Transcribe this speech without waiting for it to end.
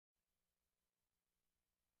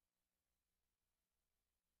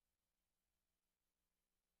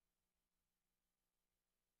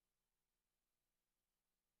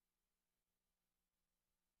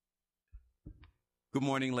Good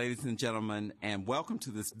morning, ladies and gentlemen, and welcome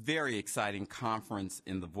to this very exciting conference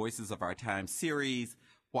in the Voices of Our Time series,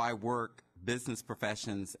 Why Work, Business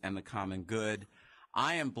Professions, and the Common Good.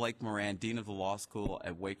 I am Blake Morant, Dean of the Law School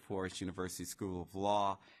at Wake Forest University School of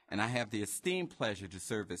Law, and I have the esteemed pleasure to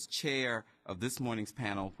serve as chair of this morning's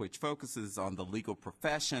panel, which focuses on the legal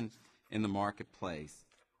profession in the marketplace.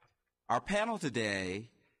 Our panel today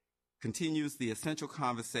continues the essential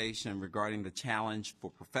conversation regarding the challenge for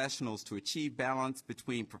professionals to achieve balance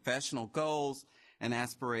between professional goals and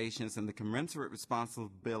aspirations and the commensurate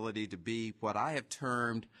responsibility to be what I have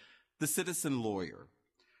termed the citizen lawyer.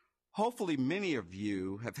 Hopefully many of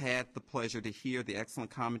you have had the pleasure to hear the excellent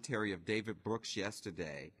commentary of David Brooks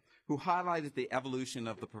yesterday, who highlighted the evolution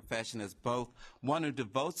of the profession as both one who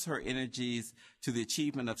devotes her energies to the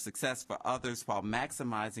achievement of success for others while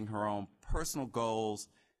maximizing her own personal goals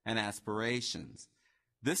and aspirations.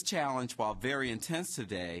 This challenge, while very intense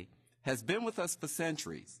today, has been with us for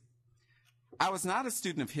centuries. I was not a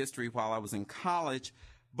student of history while I was in college,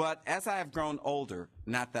 but as I have grown older,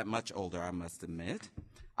 not that much older, I must admit,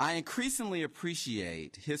 I increasingly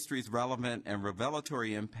appreciate history's relevant and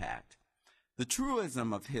revelatory impact. The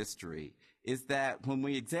truism of history is that when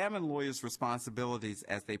we examine lawyers' responsibilities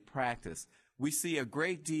as they practice, we see a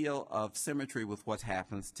great deal of symmetry with what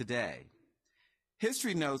happens today.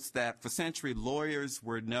 History notes that for centuries, lawyers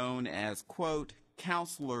were known as, quote,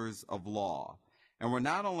 counselors of law, and were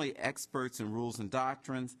not only experts in rules and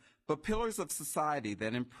doctrines, but pillars of society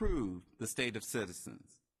that improved the state of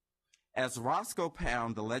citizens. As Roscoe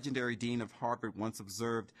Pound, the legendary dean of Harvard, once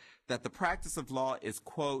observed, that the practice of law is,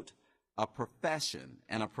 quote, a profession,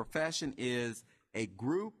 and a profession is a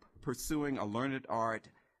group pursuing a learned art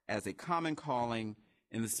as a common calling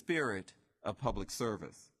in the spirit of public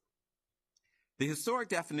service. The historic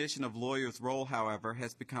definition of lawyers' role, however,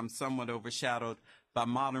 has become somewhat overshadowed by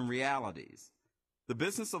modern realities. The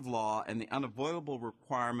business of law and the unavoidable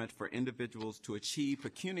requirement for individuals to achieve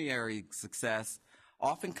pecuniary success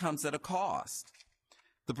often comes at a cost.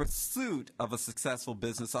 The pursuit of a successful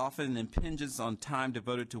business often impinges on time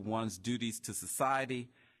devoted to one's duties to society,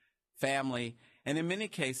 family, and in many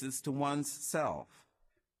cases to one's self.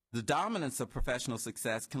 The dominance of professional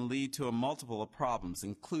success can lead to a multiple of problems,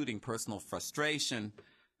 including personal frustration,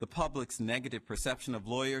 the public's negative perception of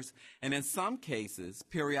lawyers, and in some cases,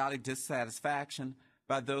 periodic dissatisfaction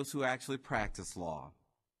by those who actually practice law.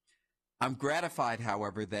 I'm gratified,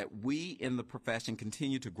 however, that we in the profession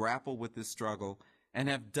continue to grapple with this struggle and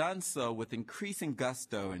have done so with increasing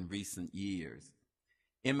gusto in recent years.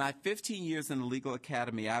 In my 15 years in the legal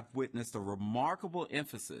academy, I've witnessed a remarkable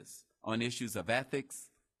emphasis on issues of ethics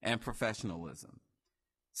and professionalism.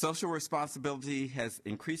 Social responsibility has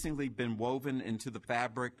increasingly been woven into the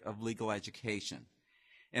fabric of legal education.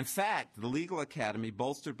 In fact, the Legal Academy,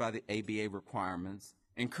 bolstered by the ABA requirements,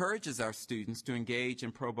 encourages our students to engage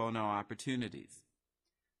in pro bono opportunities.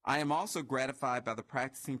 I am also gratified by the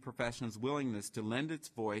practicing profession's willingness to lend its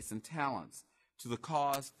voice and talents to the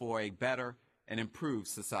cause for a better and improved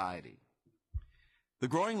society. The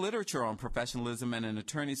growing literature on professionalism and an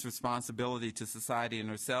attorney's responsibility to society and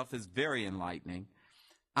herself is very enlightening.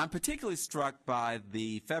 I'm particularly struck by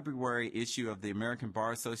the February issue of the American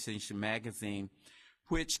Bar Association magazine,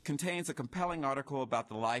 which contains a compelling article about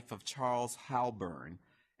the life of Charles Halburn,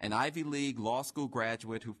 an Ivy League law school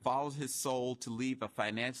graduate who followed his soul to leave a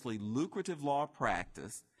financially lucrative law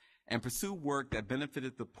practice and pursue work that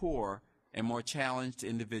benefited the poor and more challenged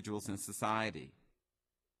individuals in society.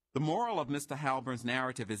 The moral of Mr. Halburn's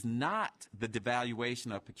narrative is not the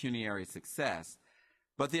devaluation of pecuniary success,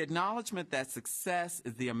 but the acknowledgement that success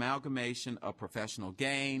is the amalgamation of professional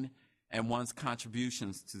gain and one's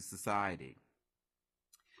contributions to society.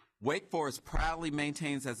 Wake Forest proudly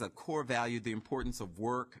maintains as a core value the importance of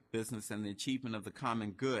work, business, and the achievement of the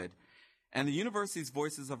common good, and the university's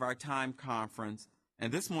Voices of Our Time conference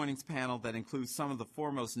and this morning's panel that includes some of the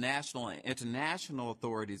foremost national and international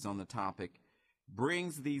authorities on the topic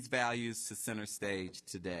brings these values to center stage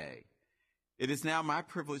today. It is now my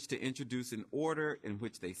privilege to introduce in order in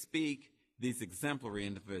which they speak these exemplary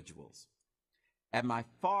individuals. At my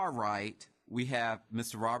far right, we have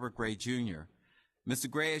Mr. Robert Gray, Jr. Mr.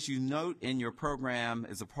 Gray, as you note in your program,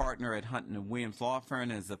 is a partner at Hunton and Williams Law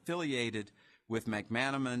Firm and is affiliated with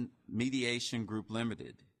McManaman Mediation Group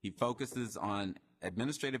Limited. He focuses on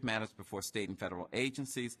administrative matters before state and federal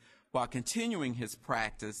agencies while continuing his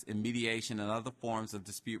practice in mediation and other forms of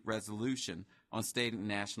dispute resolution on state and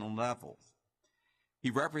national levels. He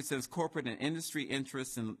represents corporate and industry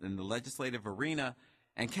interests in the legislative arena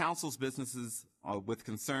and counsels businesses with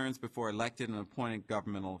concerns before elected and appointed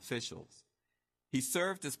governmental officials. He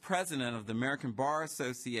served as president of the American Bar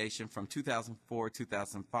Association from 2004 to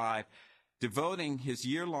 2005, devoting his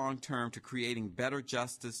year-long term to creating better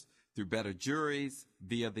justice through better juries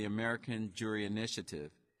via the American Jury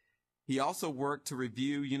Initiative. He also worked to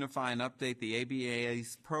review, unify, and update the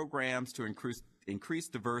ABA's programs to increase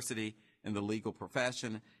diversity in the legal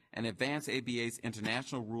profession and advance ABA's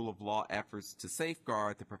international rule of law efforts to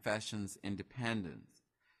safeguard the profession's independence.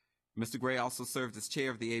 Mr. Gray also served as chair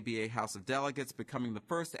of the ABA House of Delegates, becoming the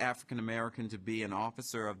first African American to be an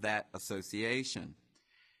officer of that association.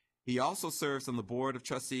 He also serves on the board of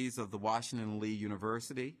trustees of the Washington and Lee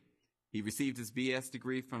University. He received his BS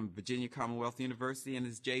degree from Virginia Commonwealth University and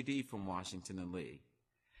his JD from Washington and Lee.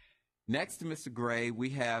 Next to Mr. Gray,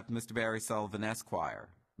 we have Mr. Barry Sullivan, Esquire.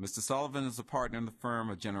 Mr. Sullivan is a partner in the firm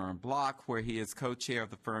of Jenner & Block, where he is co-chair of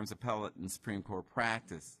the firm's appellate and Supreme Court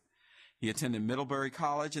practice. He attended Middlebury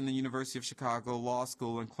College and the University of Chicago Law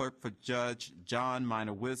School and clerked for Judge John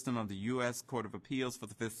Minor Wisdom of the U.S. Court of Appeals for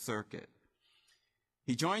the Fifth Circuit.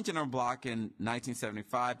 He joined Jenner & Block in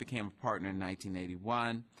 1975, became a partner in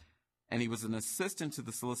 1981, and he was an assistant to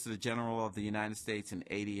the Solicitor General of the United States in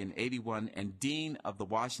 80 and 81 and dean of the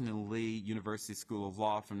Washington Lee University School of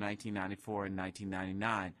Law from 1994 and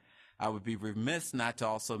 1999. I would be remiss not to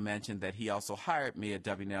also mention that he also hired me at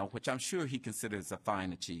W&L, which I'm sure he considers a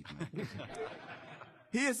fine achievement.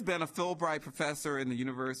 He has been a Fulbright professor in the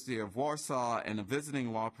University of Warsaw and a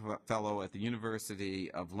visiting law fellow at the University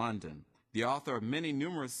of London. The author of many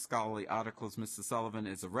numerous scholarly articles, Mr. Sullivan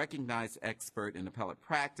is a recognized expert in appellate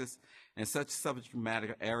practice in such subject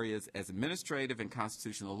matter areas as administrative and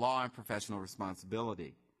constitutional law and professional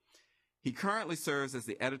responsibility. He currently serves as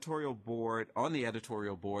the editorial board of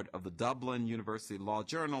the Dublin University Law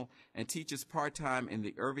Journal and teaches part-time in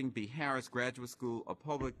the Irving B. Harris Graduate School of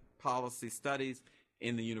Public Policy Studies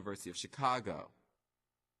in the University of Chicago.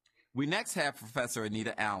 We next have Professor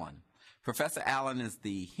Anita Allen. Professor Allen is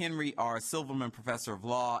the Henry R. Silverman Professor of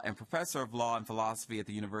Law and Professor of Law and Philosophy at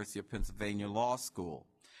the University of Pennsylvania Law School.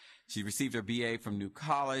 She received her BA from New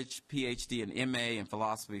College, PhD and MA in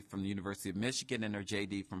philosophy from the University of Michigan, and her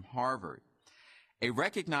JD from Harvard. A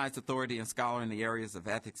recognized authority and scholar in the areas of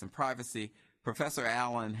ethics and privacy, Professor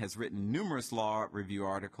Allen has written numerous law review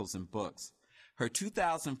articles and books. Her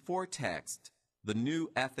 2004 text, The New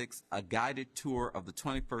Ethics, A Guided Tour of the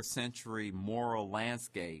 21st Century Moral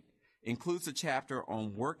Landscape, includes a chapter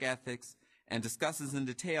on work ethics and discusses in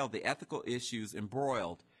detail the ethical issues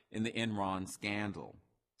embroiled in the Enron scandal.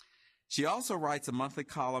 She also writes a monthly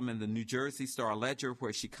column in the New Jersey Star-Ledger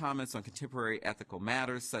where she comments on contemporary ethical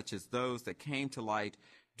matters such as those that came to light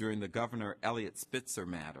during the Governor Eliot Spitzer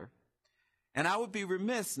matter. And I would be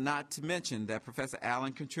remiss not to mention that Professor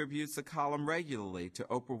Allen contributes a column regularly to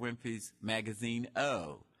Oprah Winfrey's magazine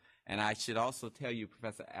O. And I should also tell you,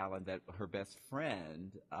 Professor Allen, that her best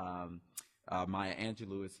friend, Maya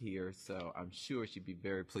Angelou, is here, so I'm sure she'd be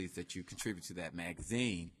very pleased that you contribute to that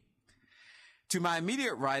magazine. To my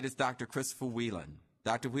immediate right is Dr. Christopher Whelan.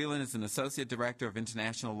 Dr. Whelan is an Associate Director of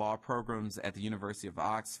International Law Programs at the University of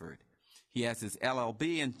Oxford. He has his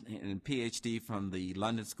LLB and PhD from the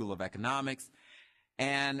London School of Economics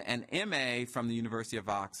and an MA from the University of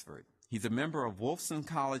Oxford. He's a member of Wolfson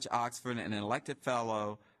College, Oxford, and an elected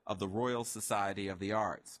fellow of the Royal Society of the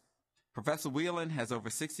Arts. Professor Whelan has over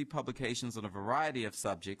 60 publications on a variety of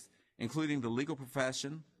subjects, including the legal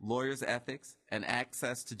profession, lawyers' ethics, and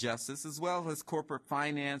access to justice, as well as corporate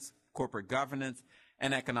finance, corporate governance,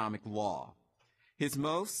 and economic law. His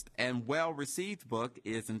most and well-received book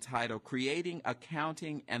is entitled Creating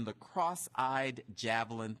Accounting and the Cross-Eyed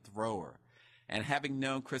Javelin Thrower. And having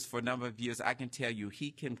known Chris for a number of years, I can tell you he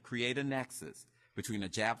can create a nexus between a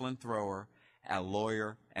javelin thrower, a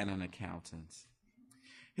lawyer, and an accountant.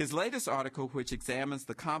 His latest article, which examines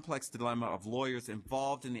the complex dilemma of lawyers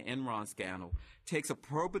involved in the Enron scandal, takes a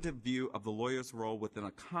probative view of the lawyer's role within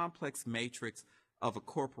a complex matrix of a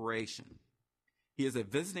corporation. He is a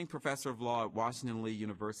visiting professor of law at Washington Lee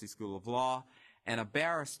University School of Law and a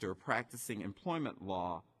barrister practicing employment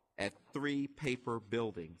law at 3 paper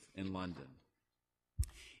buildings in London.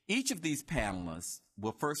 Each of these panelists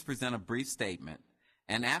will first present a brief statement,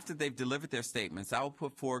 and after they've delivered their statements, I will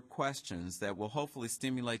put forward questions that will hopefully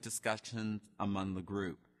stimulate discussion among the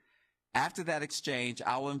group. After that exchange,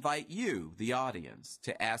 I will invite you, the audience,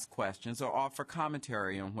 to ask questions or offer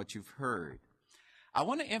commentary on what you've heard. I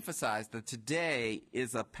want to emphasize that today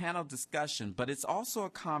is a panel discussion, but it's also a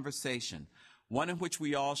conversation, one in which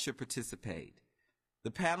we all should participate.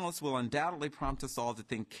 The panelists will undoubtedly prompt us all to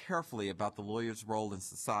think carefully about the lawyer's role in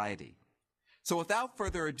society. So without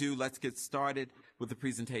further ado, let's get started with the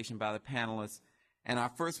presentation by the panelists, and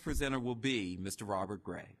our first presenter will be Mr. Robert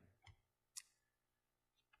Gray.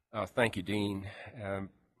 Thank you, Dean.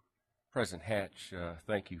 President Hatch,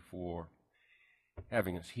 thank you for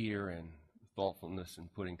having us here and thoughtfulness in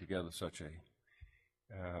putting together such a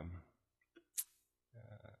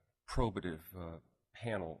probative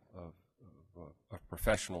panel of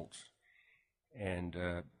professionals. And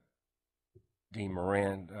Dean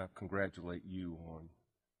Morant, congratulate you on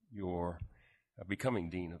your becoming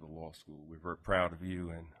Dean of the Law School. We're very proud of you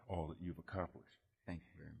and all that you've accomplished. Thank you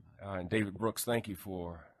very much. And David Brooks, thank you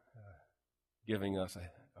for giving us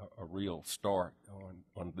a real start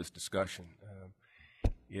on this discussion.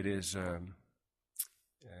 It is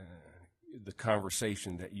the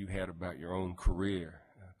conversation that you had about your own career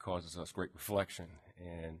causes us great reflection,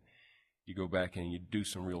 and you go back and you do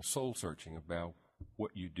some real soul searching about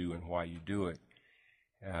what you do and why you do it.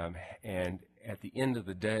 And at the end of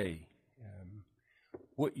the day,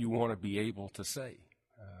 what you want to be able to say,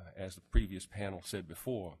 as the previous panel said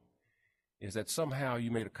before, is that somehow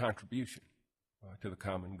you made a contribution to the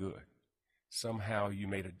common good. Somehow you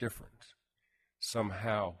made a difference.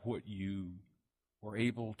 Somehow what you were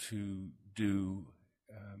able to do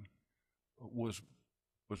was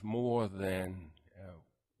more than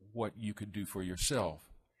what you could do for yourself.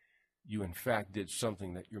 You, in fact, did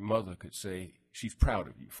something that your mother could say she's proud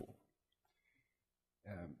of you for.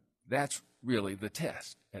 That's really the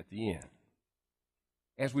test at the end.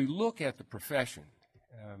 As we look at the profession,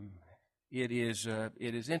 it is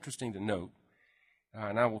interesting to note,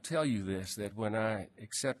 and I will tell you this, that when I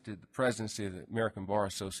accepted the presidency of the American Bar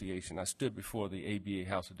Association, I stood before the ABA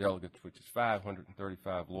House of Delegates, which is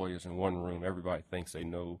 535 lawyers in one room. Everybody thinks they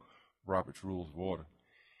know Robert's Rules of Order.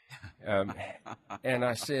 And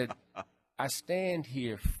I said, I stand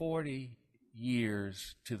here 40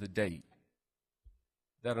 years to the date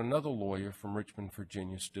that another lawyer from Richmond,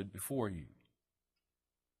 Virginia, stood before you.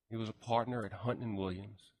 He was a partner at Hunton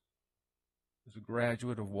Williams. He was a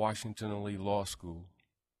graduate of Washington and Lee Law School,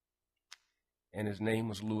 and his name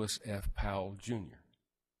was Lewis F. Powell, Jr.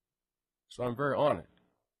 So I'm very honored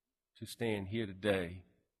to stand here today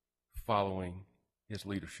following his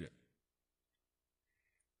leadership.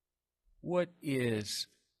 What is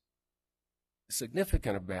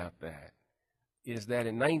significant about that is that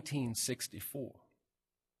in 1964,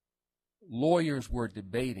 lawyers were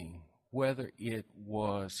debating whether it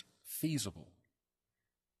was feasible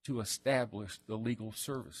to establish the Legal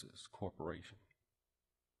Services Corporation,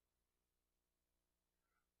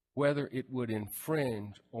 whether it would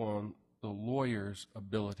infringe on the lawyer's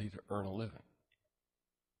ability to earn a living,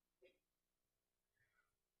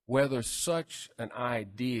 whether such an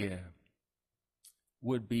idea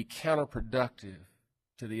would be counterproductive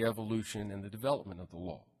to the evolution and the development of the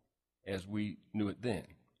law as we knew it then.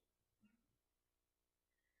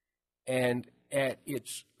 And at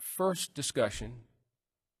its first discussion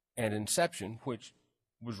and inception, which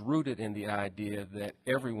was rooted in the idea that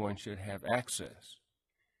everyone should have access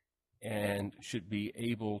and should be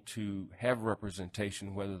able to have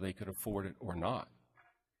representation whether they could afford it or not,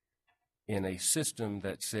 in a system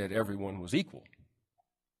that said everyone was equal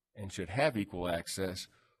and should have equal access,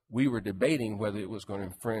 we were debating whether it was going to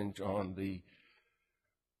infringe on the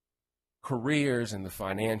careers and the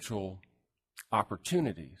financial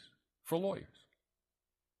opportunities for lawyers.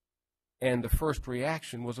 And the first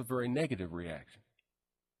reaction was a very negative reaction,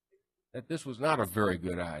 that this was not a very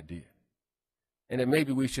good idea, and that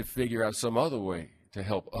maybe we should figure out some other way to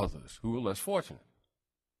help others who were less fortunate.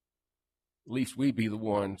 At least we be the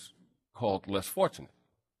ones called less fortunate.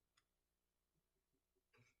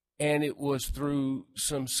 And it was through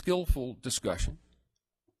some skillful discussion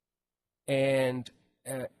and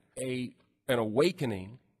an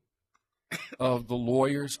awakening of the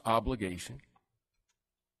lawyer's obligation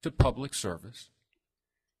to public service,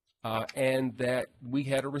 and that we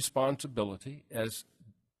had a responsibility as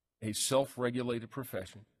a self-regulated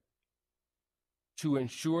profession to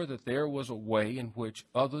ensure that there was a way in which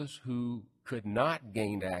others who could not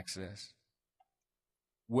gain access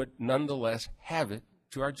would nonetheless have it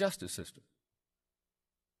to our justice system.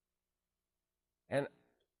 And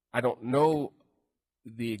I don't know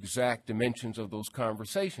the exact dimensions of those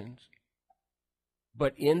conversations,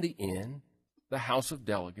 but in the end, the House of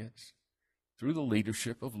Delegates, through the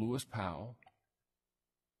leadership of Lewis Powell,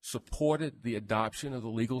 supported the adoption of the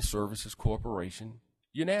Legal Services Corporation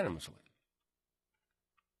unanimously.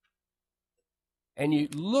 And you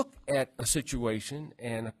look at a situation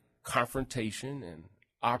and a confrontation and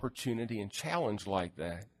opportunity and challenge like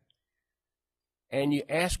that, and you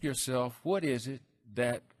ask yourself, what is it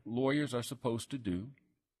that lawyers are supposed to do,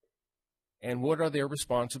 and what are their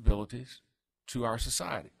responsibilities to our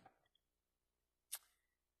society?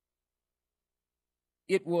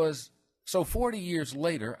 It was So 40 years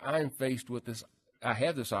later, I'm faced with this. I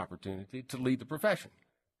have this opportunity to lead the profession.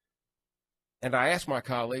 And I asked my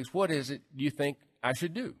colleagues, what is it you think I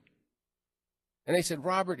should do? And they said,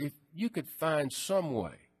 Robert, if you could find some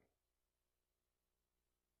way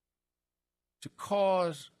to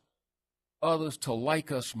cause others to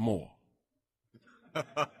like us more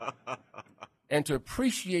and to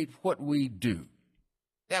appreciate what we do,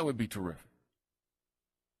 that would be terrific.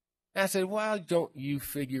 And I said, why don't you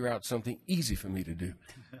figure out something easy for me to do?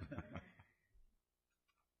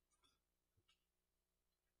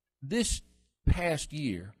 This past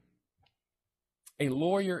year, a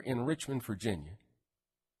lawyer in Richmond, Virginia,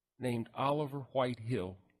 named Oliver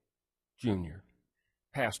Whitehill, Jr.,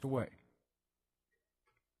 passed away.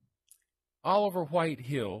 Oliver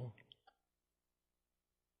Whitehill,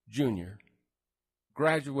 Jr.,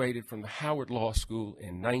 graduated from the Howard Law School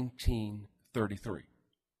in 1933.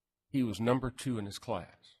 He was number 2 in his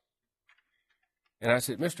class. And I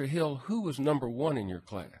said, Mr. Hill, who was number 1 in your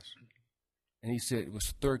class? And he said, it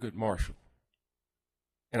was Thurgood Marshall.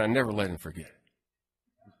 And I never let him forget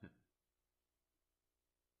it.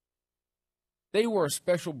 They were a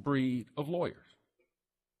special breed of lawyers.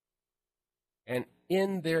 And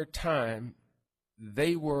in their time,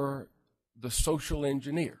 they were the social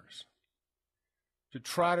engineers to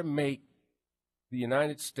try to make the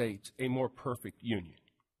United States a more perfect union.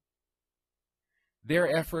 Their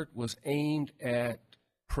effort was aimed at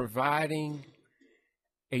providing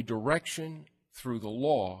a direction through the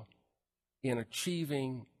law in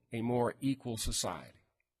achieving a more equal society.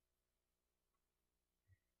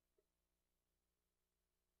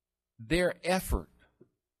 Their effort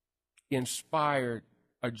inspired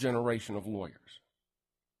a generation of lawyers.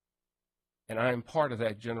 And I am part of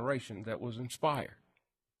that generation that was inspired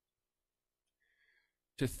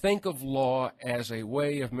to think of law as a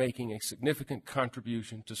way of making a significant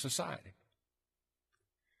contribution to society.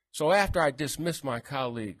 So after I dismissed my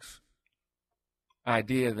colleagues'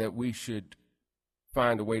 idea that we should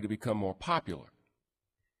find a way to become more popular,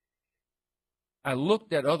 I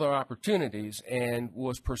looked at other opportunities and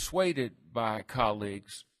was persuaded by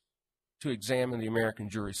colleagues to examine the American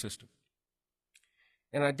jury system.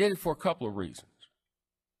 And I did it for a couple of reasons.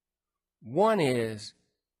 One is,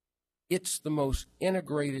 it's the most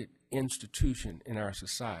integrated institution in our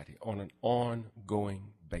society on an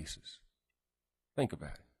ongoing basis. Think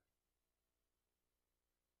about it.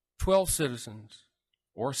 12 citizens,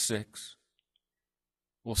 or 6,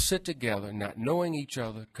 will sit together not knowing each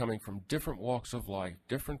other, coming from different walks of life,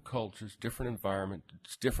 different cultures, different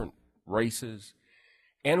environments, different races,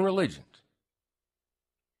 and religions,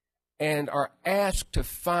 and are asked to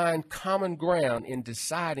find common ground in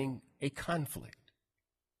deciding a conflict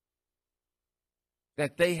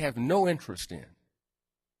that they have no interest in.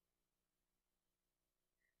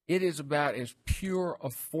 It is about as pure a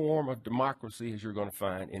form of democracy as you're going to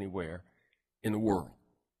find anywhere in the world.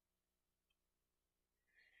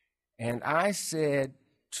 And I said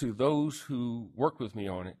to those who worked with me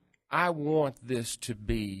on it, I want this to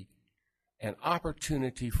be an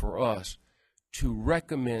opportunity for us to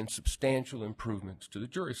recommend substantial improvements to the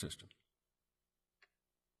jury system.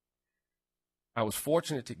 I was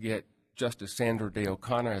fortunate to get Justice Sandra Day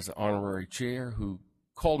O'Connor as the honorary chair, who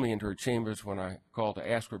called me into her chambers when I called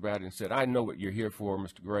to ask her about it and said, I know what you're here for,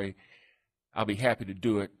 Mr. Gray. I'll be happy to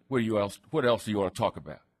do it. What else do you want to talk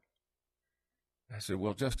about? I said,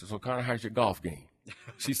 well, Justice O'Connor, how's your golf game?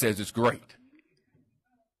 She says, it's great.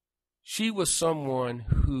 She was someone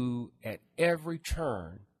who, at every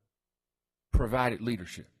turn, provided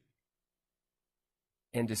leadership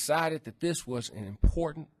and decided that this was an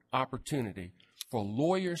important opportunity for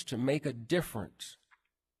lawyers to make a difference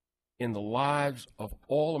in the lives of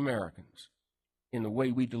all Americans in the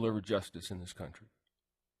way we deliver justice in this country.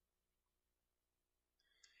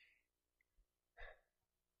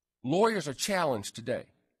 Lawyers are challenged today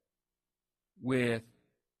with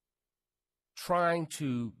trying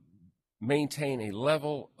to maintain a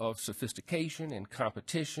level of sophistication and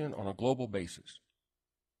competition on a global basis.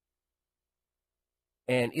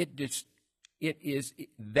 And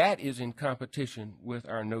that is in competition with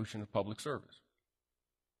our notion of public service.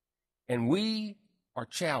 And we are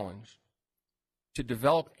challenged to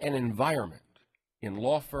develop an environment in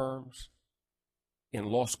law firms, in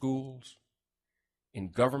law schools, in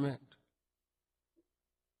government,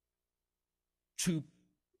 to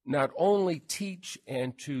not only teach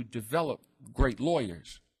and to develop great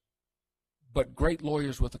lawyers, but great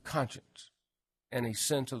lawyers with a conscience and a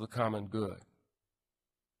sense of the common good,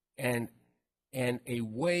 and a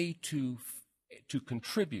way to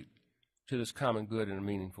contribute to this common good in a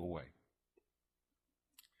meaningful way.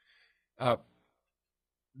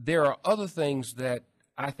 there are other things that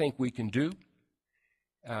I think we can do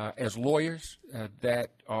as lawyers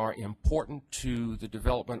that are important to the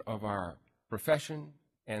development of our profession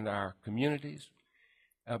and our communities.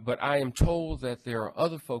 But I am told that there are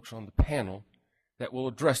other folks on the panel that will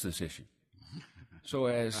address this issue. So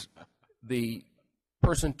as the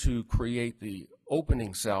person to create the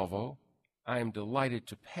opening salvo, I am delighted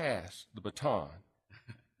to pass the baton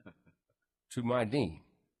to my dean,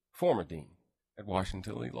 former dean at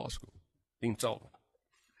Washington Lee Law School, Dean Sullivan.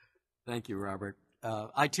 Thank you, Robert.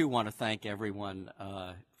 I too want to thank everyone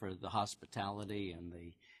for the hospitality and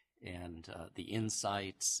the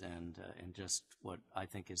insights and just what I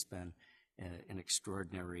think has been an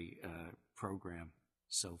extraordinary program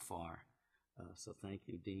so far. So thank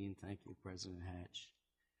you, Dean. Thank you, President Hatch.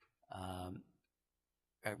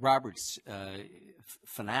 Robert's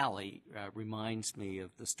finale reminds me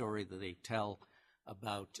of the story that they tell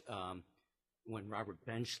about when Robert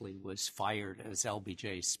Benchley was fired as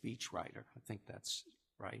LBJ's speechwriter. I think that's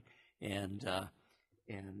right. And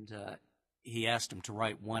he asked him to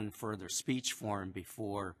write one further speech for him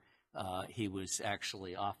before he was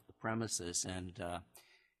actually off the premises. And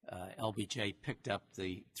LBJ picked up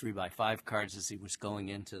the 3x5 cards as he was going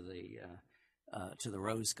into the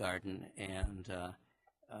Rose Garden, and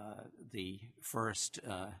the first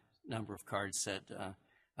number of cards said,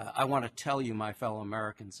 I want to tell you, my fellow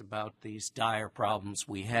Americans, about these dire problems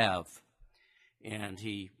we have. And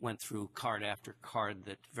he went through card after card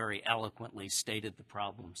that very eloquently stated the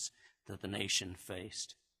problems that the nation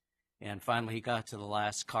faced. And finally he got to the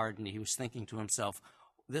last card, and he was thinking to himself,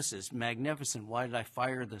 this is magnificent. Why did I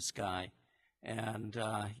fire this guy? And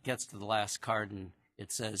he gets to the last card, and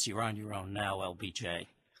it says, you're on your own now, LBJ.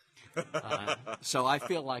 So I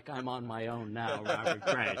feel like I'm on my own now, Robert.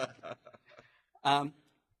 Great.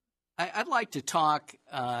 I'd like to talk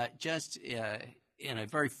just in a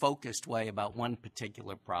very focused way about one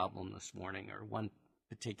particular problem this morning, or one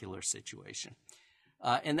particular situation.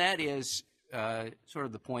 And that is sort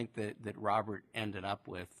of the point that Robert ended up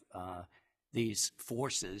with, these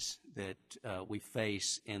forces that we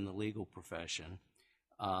face in the legal profession,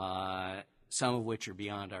 some of which are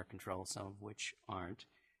beyond our control, some of which aren't,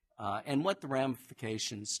 and what the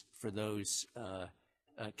ramifications for those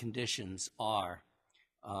conditions are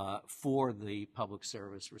for the public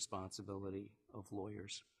service responsibility of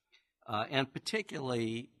lawyers. And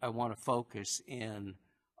particularly, I want to focus in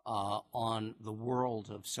on the world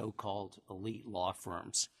of so-called elite law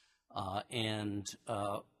firms and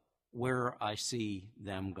where I see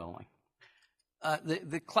them going.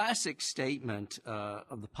 The classic statement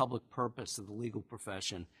of the public purpose of the legal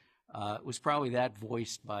profession was probably that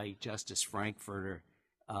voiced by Justice Frankfurter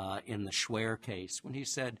in the Schwer case, when he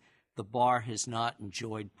said, the bar has not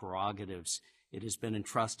enjoyed prerogatives. It has been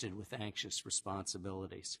entrusted with anxious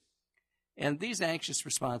responsibilities. And these anxious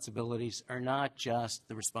responsibilities are not just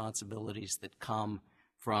the responsibilities that come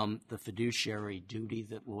from the fiduciary duty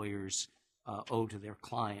that lawyers owe to their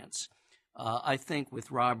clients. I think with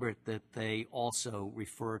Robert that they also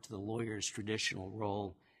refer to the lawyer's traditional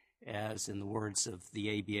role as, in the words of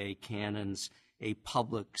the ABA canons, a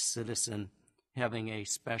public citizen having a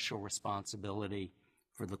special responsibility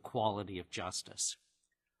for the quality of justice.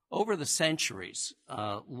 Over the centuries,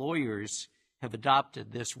 lawyers have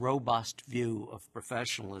adopted this robust view of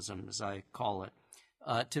professionalism, as I call it,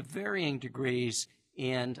 to varying degrees,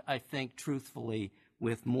 and I think truthfully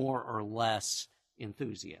with more or less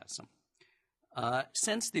enthusiasm.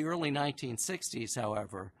 Since the early 1960s,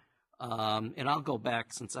 however, and I'll go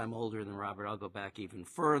back, since I'm older than Robert, I'll go back even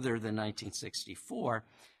further than 1964.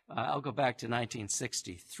 I'll go back to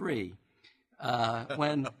 1963,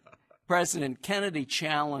 when President Kennedy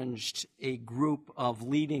challenged a group of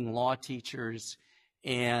leading law teachers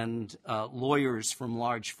and lawyers from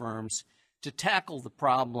large firms to tackle the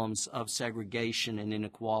problems of segregation and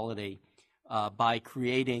inequality by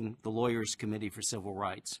creating the Lawyers Committee for Civil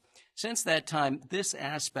Rights. Since that time, this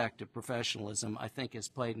aspect of professionalism, I think, has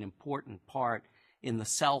played an important part in the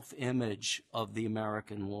self-image of the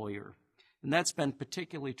American lawyer. And that's been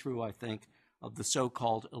particularly true, I think, of the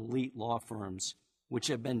so-called elite law firms, which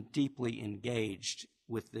have been deeply engaged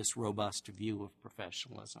with this robust view of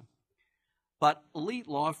professionalism. But elite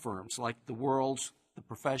law firms, like the world, the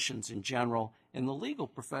professions in general, and the legal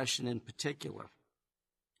profession in particular,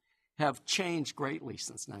 have changed greatly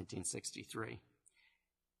since 1963.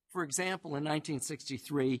 For example, in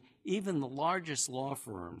 1963, even the largest law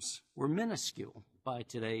firms were minuscule by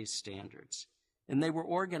today's standards, and they were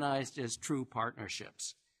organized as true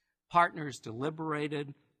partnerships. Partners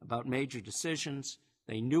deliberated about major decisions.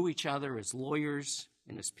 They knew each other as lawyers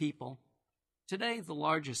and as people. Today, the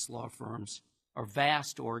largest law firms are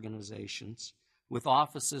vast organizations with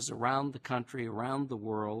offices around the country, around the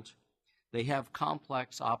world. They have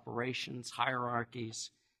complex operations,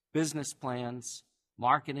 hierarchies, business plans,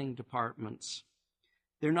 marketing departments.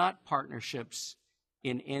 They're not partnerships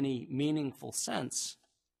in any meaningful sense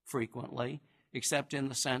frequently, except in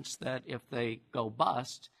the sense that if they go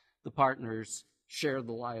bust, the partners share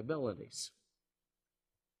the liabilities.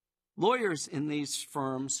 Lawyers in these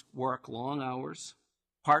firms work long hours.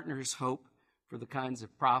 Partners hope for the kinds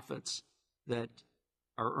of profits that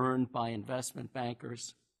are earned by investment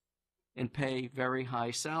bankers and pay very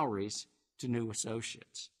high salaries to new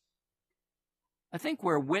associates. I think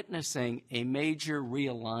we're witnessing a major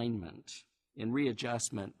realignment and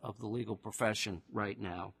readjustment of the legal profession right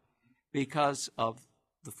now because of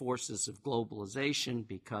the forces of globalization,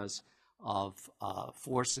 because of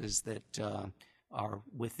forces that are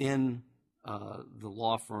within the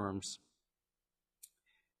law firms.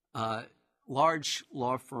 Large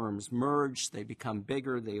law firms merge, they become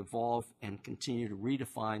bigger, they evolve, and continue to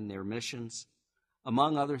redefine their missions.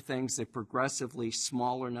 Among other things, a progressively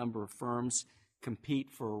smaller number of firms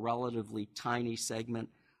compete for a relatively tiny segment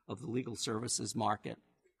of the legal services market,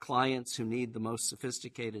 clients who need the most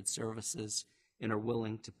sophisticated services and are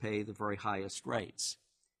willing to pay the very highest rates.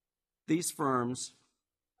 These firms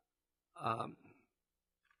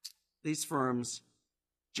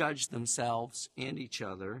judge themselves and each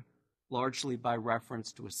other largely by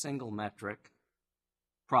reference to a single metric,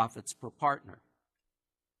 profits per partner.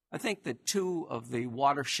 I think that two of the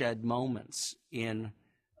watershed moments in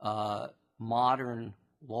modern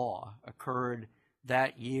law occurred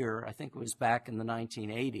that year. I think it was back in the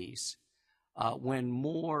 1980s, when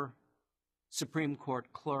more Supreme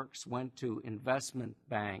Court clerks went to investment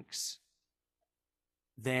banks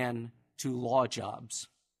than to law jobs.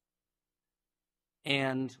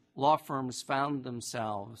 And law firms found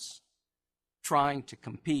themselves trying to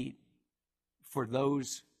compete for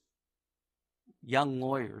those young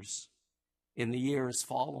lawyers in the years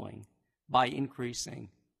following by increasing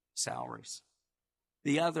salaries.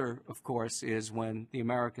 The other, of course, is when the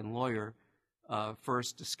American lawyer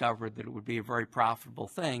first discovered that it would be a very profitable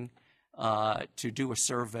thing to do a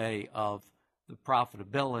survey of the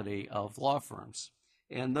profitability of law firms.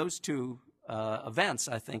 And those two events,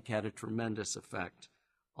 I think, had a tremendous effect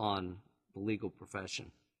on the legal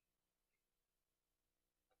profession.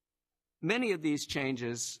 Many of these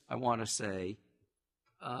changes, I want to say,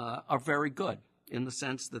 are very good in the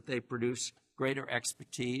sense that they produce greater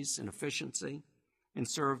expertise and efficiency and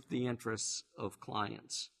serve the interests of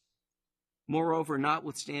clients. Moreover,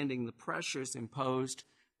 notwithstanding the pressures imposed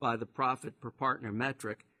by the profit per partner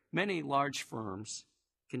metric, many large firms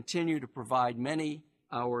continue to provide many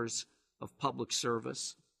hours of public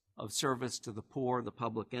service, of service to the poor, the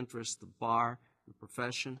public interest, the bar, the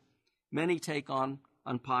profession. Many take on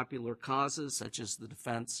unpopular causes, such as the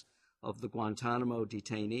defense of the Guantanamo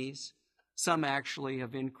detainees. Some actually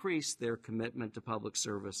have increased their commitment to public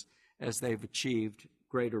service as they've achieved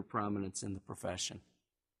greater prominence in the profession.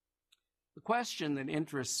 The question that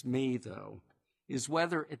interests me, though, is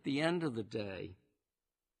whether at the end of the day,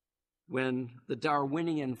 when the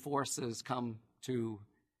Darwinian forces come to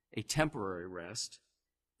a temporary rest,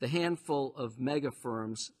 the handful of mega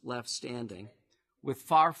firms left standing with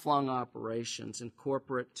far-flung operations and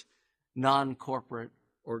corporate, non-corporate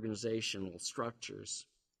organizational structures,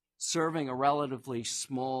 serving a relatively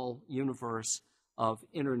small universe of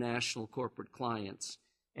international corporate clients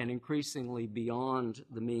and increasingly beyond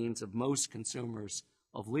the means of most consumers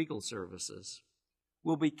of legal services,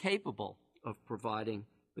 will be capable of providing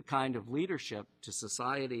the kind of leadership to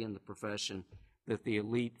society and the profession that the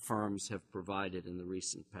elite firms have provided in the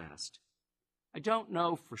recent past. I don't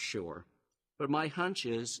know for sure, but my hunch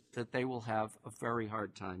is that they will have a very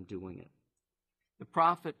hard time doing it. The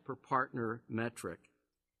profit per partner metric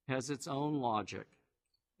has its own logic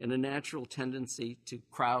and a natural tendency to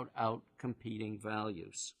crowd out competing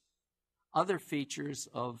values. Other features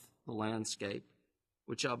of the landscape,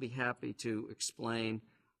 which I'll be happy to explain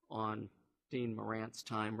on Dean Morant's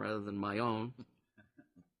time rather than my own,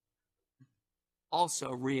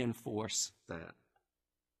 also reinforce that.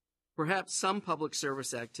 Perhaps some public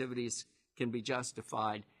service activities can be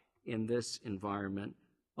justified in this environment,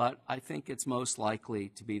 but I think it's most likely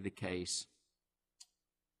to be the case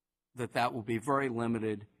that that will be very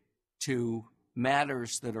limited to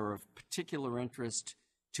matters that are of particular interest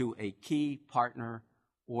to a key partner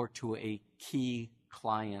or to a key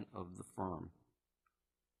client of the firm,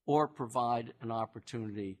 or provide an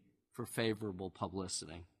opportunity for favorable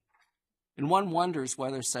publicity. And one wonders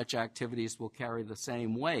whether such activities will carry the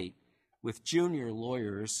same weight with junior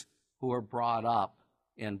lawyers who are brought up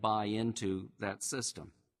and buy into that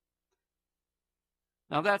system.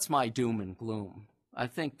 Now, that's my doom and gloom. I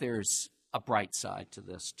think there's a bright side to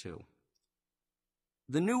this, too.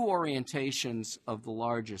 The new orientations of the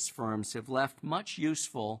largest firms have left much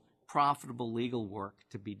useful, profitable legal work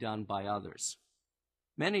to be done by others.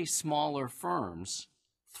 Many smaller firms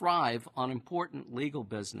thrive on important legal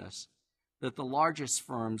business that the largest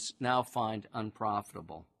firms now find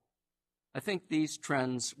unprofitable. I think these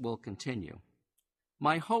trends will continue.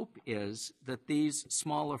 My hope is that these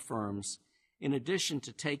smaller firms, in addition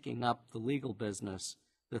to taking up the legal business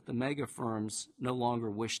that the mega firms no longer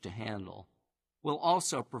wish to handle, will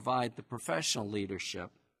also provide the professional leadership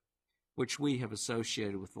which we have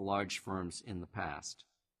associated with the large firms in the past.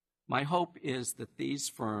 My hope is that these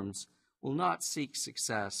firms will not seek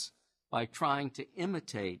success by trying to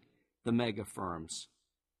imitate the mega firms,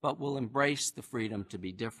 but will embrace the freedom to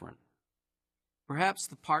be different. Perhaps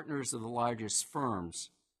the partners of the largest firms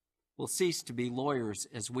will cease to be lawyers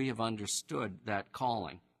as we have understood that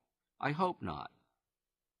calling. I hope not.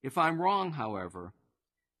 If I'm wrong, however,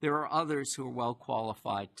 there are others who are well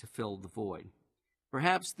qualified to fill the void.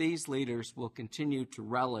 Perhaps these leaders will continue to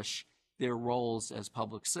relish their roles as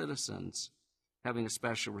public citizens, having a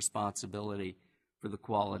special responsibility for the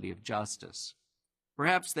quality of justice.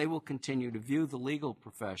 Perhaps they will continue to view the legal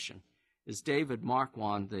profession, as David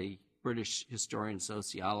Marquand, the British historian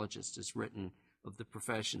sociologist, has written of the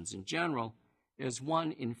professions in general, as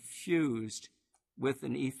one infused with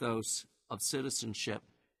an ethos of citizenship,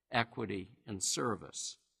 equity, and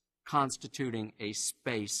service, constituting a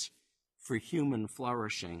space for human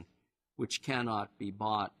flourishing which cannot be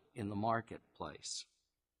bought in the marketplace.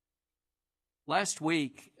 Last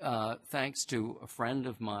week, thanks to a friend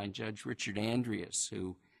of mine, Judge Richard Andreas,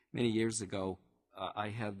 who many years ago I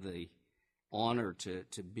had the honor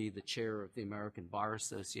to be the chair of the American Bar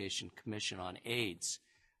Association Commission on AIDS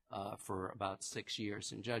for about 6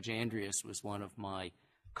 years, and Judge Andreas was one of my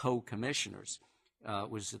co-commissioners,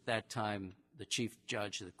 was at that time the chief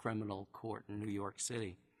judge of the criminal court in New York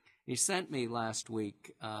City. He sent me last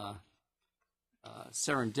week,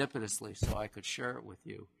 serendipitously so I could share it with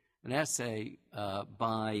you, an essay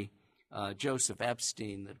by Joseph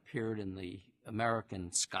Epstein that appeared in the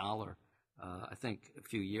American Scholar, I think a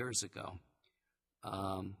few years ago.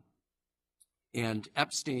 And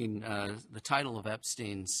Epstein, the title of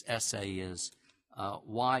Epstein's essay is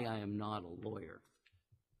Why I Am Not a Lawyer.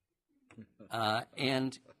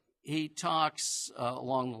 And he talks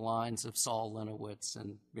along the lines of Saul Linowitz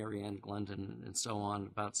and Marianne Glendon and so on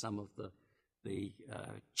about some of the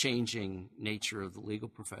changing nature of the legal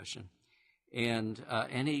profession. And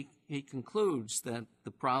he concludes that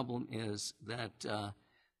the problem is that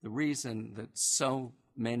the reason that so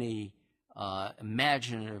many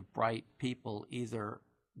imaginative, bright people either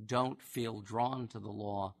don't feel drawn to the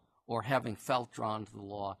law or, having felt drawn to the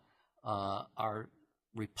law, are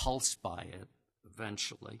repulsed by it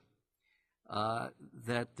eventually.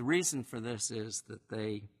 That the reason for this is that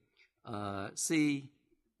they see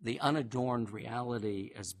the unadorned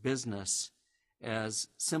reality as business as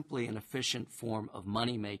simply an efficient form of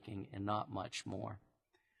money-making and not much more.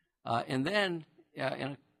 And then in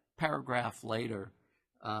a paragraph later,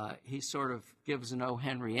 he sort of gives an O.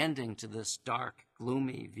 Henry ending to this dark,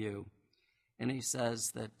 gloomy view. And he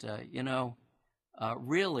says that,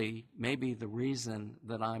 really, maybe the reason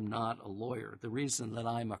that I'm not a lawyer, the reason that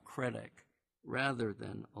I'm a critic rather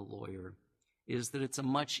than a lawyer, is that it's a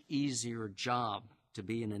much easier job to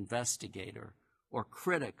be an investigator or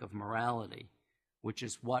critic of morality, which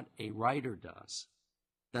is what a writer does,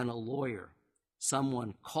 than a lawyer,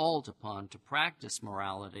 someone called upon to practice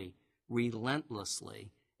morality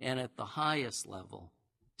relentlessly and at the highest level,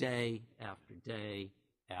 day after day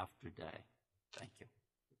after day. Thank you.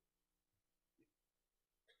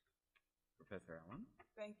 Professor Allen.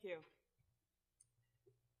 Thank you.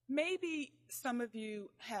 Maybe some of you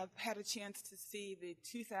have had a chance to see the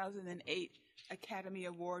 2008 Academy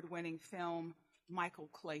Award-winning film, Michael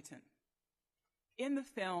Clayton. In the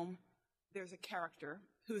film, there's a character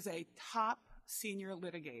who's a top senior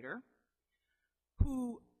litigator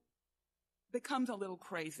who becomes a little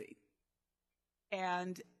crazy.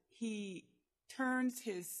 And he turns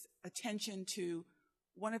his attention to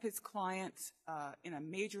one of his clients in a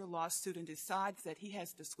major lawsuit and decides that he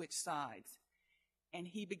has to switch sides. And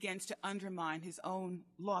he begins to undermine his own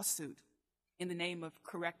lawsuit in the name of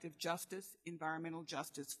corrective justice, environmental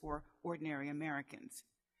justice for ordinary Americans.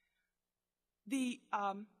 The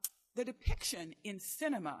depiction in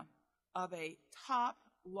cinema of a top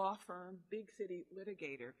law firm, big city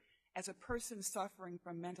litigator as a person suffering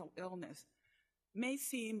from mental illness may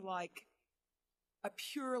seem like a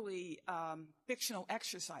purely fictional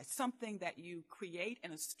exercise, something that you create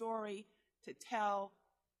in a story to tell,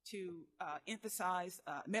 to emphasize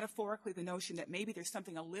metaphorically the notion that maybe there's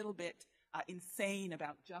something a little bit insane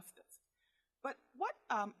about justice. But what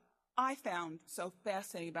I found so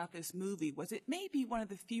fascinating about this movie was it may be one of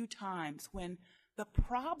the few times when the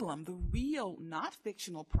problem, the real, not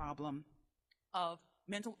fictional problem of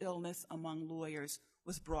mental illness among lawyers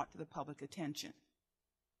was brought to the public attention.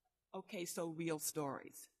 Okay, so real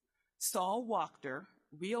stories. Saul Wachter,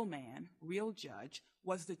 real man, real judge,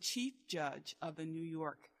 was the chief judge of the New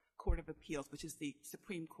York Court of Appeals, which is the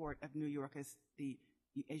Supreme Court of New York, as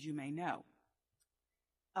you may know.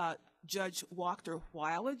 Judge Wachter,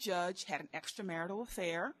 while a judge, had an extramarital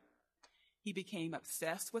affair. He became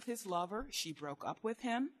obsessed with his lover. She broke up with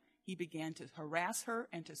him. He began to harass her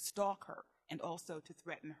and to stalk her, and also to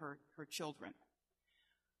threaten her children.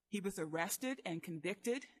 He was arrested and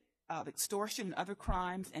convicted of extortion and other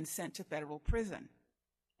crimes and sent to federal prison.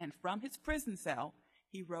 And from his prison cell,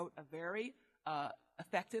 he wrote a very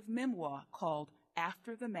effective memoir called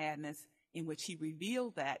After the Madness, in which he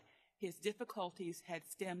revealed that his difficulties had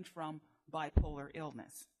stemmed from bipolar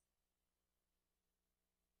illness.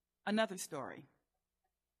 Another story.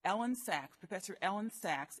 Ellen Sachs, Professor Ellen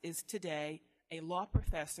Sachs, is today a law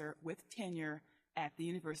professor with tenure at the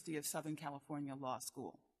University of Southern California Law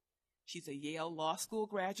School. She's a Yale Law School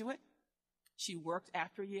graduate. She worked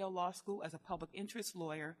after Yale Law School as a public interest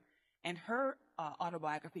lawyer, and her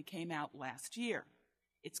autobiography came out last year.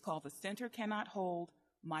 It's called The Center Cannot Hold: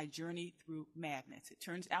 My Journey Through Madness. It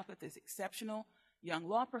turns out that this exceptional young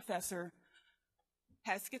law professor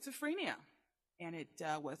has schizophrenia, and it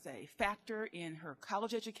was a factor in her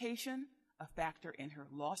college education, a factor in her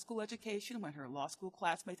law school education when her law school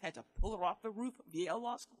classmates had to pull her off the roof of Yale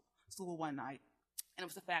Law School one night, and it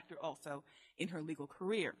was a factor also in her legal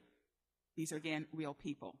career. These are, again, real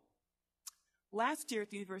people. Last year at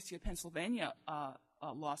the University of Pennsylvania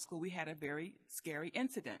Law School, we had a very scary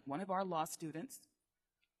incident. One of our law students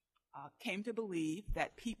came to believe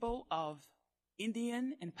that people of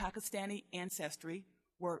Indian and Pakistani ancestry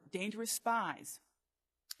were dangerous spies.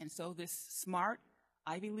 And so this smart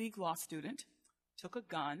Ivy League law student took a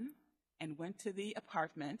gun and went to the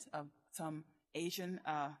apartment of some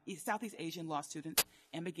Southeast Asian law students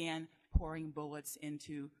and began pouring bullets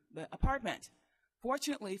into the apartment.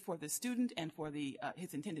 Fortunately for the student and for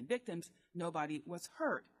his intended victims, nobody was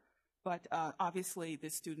hurt. But obviously,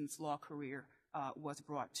 this student's law career was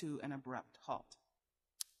brought to an abrupt halt.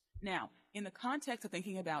 Now, in the context of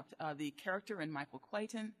thinking about the character in Michael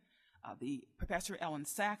Clayton, the Professor Ellen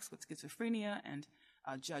Sachs with schizophrenia, and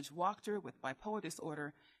Judge Wachter with bipolar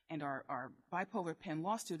disorder, and our bipolar Penn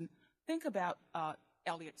law student, think about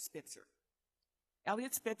Eliot Spitzer.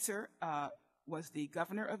 Eliot Spitzer was the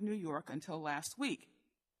governor of New York until last week.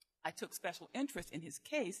 I took special interest in his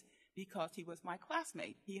case because he was my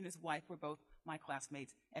classmate. He and his wife were both my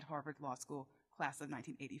classmates at Harvard Law School, class of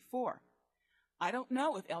 1984. I don't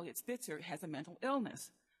know if Eliot Spitzer has a mental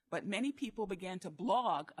illness, but many people began to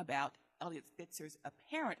blog about Eliot Spitzer's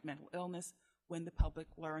apparent mental illness when the public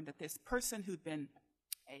learned that this person who'd been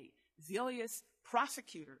a zealous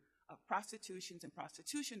prosecutor of prostitutions and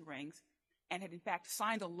prostitution rings and had in fact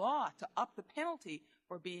signed a law to up the penalty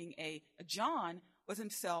for being a John, was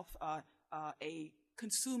himself a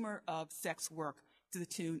consumer of sex work to the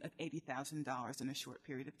tune of $80,000 in a short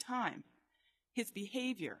period of time. His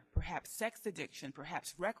behavior, perhaps sex addiction,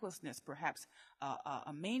 perhaps recklessness, perhaps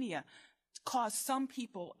a mania, caused some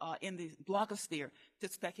people in the blogosphere to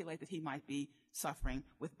speculate that he might be suffering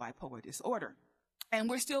with bipolar disorder. And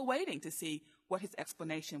we're still waiting to see what his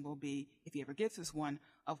explanation will be, if he ever gives us one,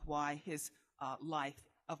 of why his life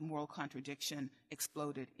of moral contradiction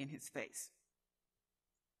exploded in his face.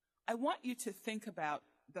 I want you to think about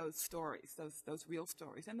those stories, those real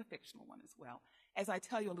stories, and the fictional one as well, as I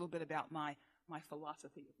tell you a little bit about my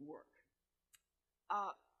philosophy of work.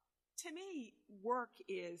 To me, work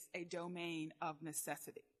is a domain of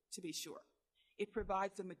necessity, to be sure. It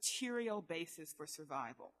provides a material basis for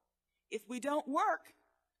survival. If we don't work,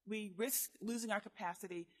 we risk losing our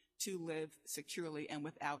capacity to live securely and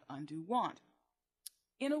without undue want.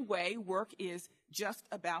 In a way, work is just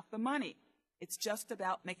about the money. It's just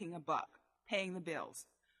about making a buck, paying the bills.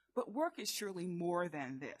 But work is surely more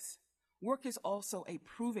than this. Work is also a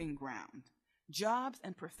proving ground. Jobs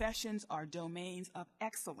and professions are domains of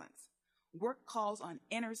excellence. Work calls on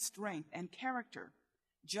inner strength and character.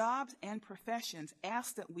 Jobs and professions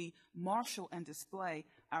ask that we marshal and display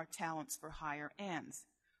our talents for higher ends.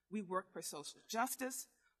 We work for social justice,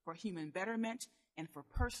 for human betterment, and for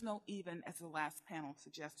personal, even as the last panel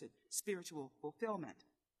suggested, spiritual fulfillment.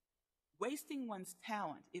 wasting one's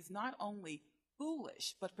talent is not only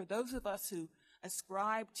foolish, but for those of us who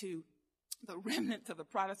ascribe to the remnants of the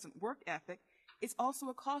Protestant work ethic, it's also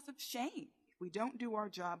a cause of shame. If we don't do our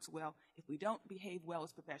jobs well, if we don't behave well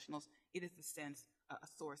as professionals, it is a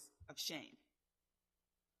source of shame.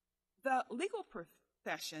 The legal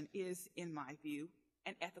profession is, in my view,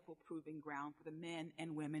 an ethical proving ground for the men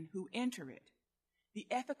and women who enter it. The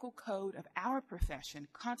ethical code of our profession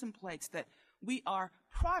contemplates that we are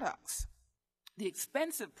products, the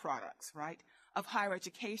expensive products, right, of higher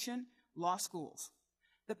education, law schools.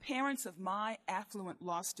 The parents of my affluent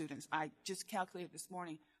law students, I just calculated this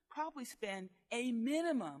morning, probably spend a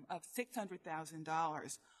minimum of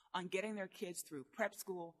 $600,000 on getting their kids through prep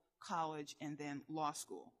school, college, and then law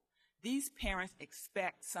school. These parents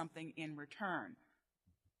expect something in return.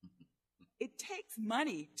 It takes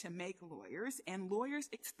money to make lawyers, and lawyers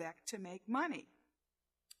expect to make money.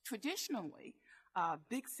 Traditionally, the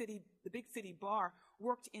big city bar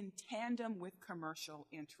worked in tandem with commercial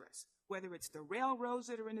interests, whether it's the railroads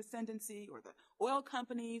that are in ascendancy, or the oil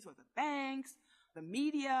companies, or the banks, the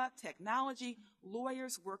media, technology.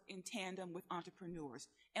 Lawyers work in tandem with entrepreneurs,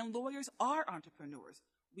 and lawyers are entrepreneurs.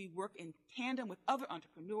 We work in tandem with other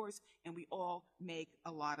entrepreneurs, and we all make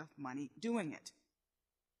a lot of money doing it.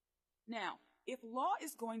 Now, if law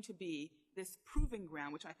is going to be this proving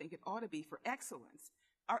ground, which I think it ought to be for excellence,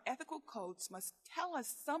 our ethical codes must tell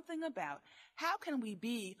us something about how can we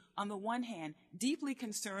be, on the one hand, deeply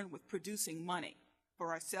concerned with producing money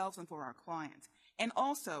for ourselves and for our clients, and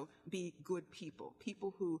also be good people,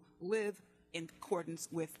 people who live in accordance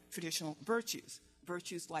with traditional virtues,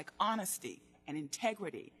 virtues like honesty and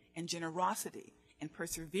integrity and generosity and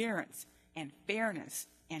perseverance and fairness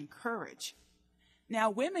and courage. Now,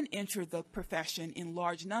 women entered the profession in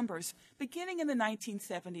large numbers beginning in the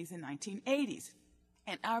 1970s and 1980s.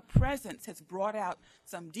 And our presence has brought out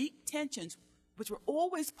some deep tensions which were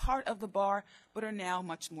always part of the bar but are now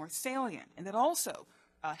much more salient, and that also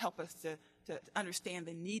help us to understand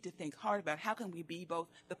the need to think hard about how can we be both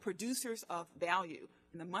the producers of value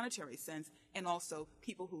in the monetary sense and also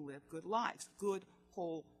people who live good lives, good,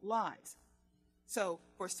 whole lives. So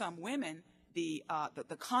for some women, the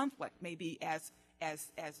conflict may be as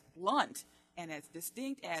blunt and as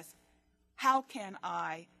distinct as how can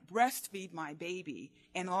I breastfeed my baby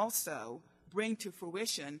and also bring to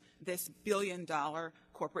fruition this billion-dollar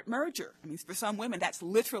corporate merger? I mean, for some women, that's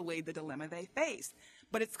literally the dilemma they face.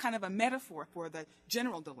 But it's kind of a metaphor for the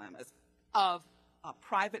general dilemmas of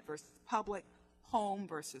private versus public, home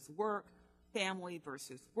versus work, family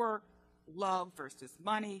versus work, love versus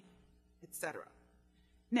money, etc.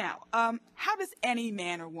 Now, how does any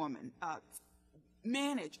man or woman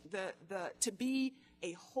manage to be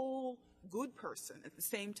a whole good person at the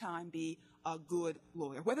same time be a good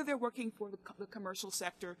lawyer, whether they're working for the commercial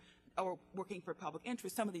sector or working for public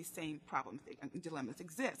interest? Some of these same problems and dilemmas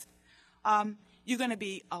exist. You're going to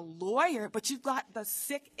be a lawyer, but you've got the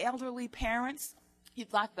sick elderly parents,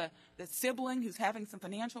 you've got the sibling who's having some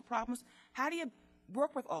financial problems. How do you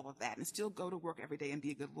work with all of that and still go to work every day and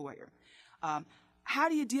be a good lawyer? How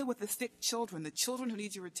do you deal with the sick children, the children who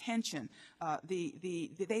need your attention, they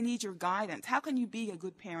need your guidance? How can you be a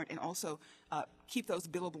good parent and also keep those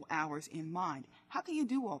billable hours in mind? How can you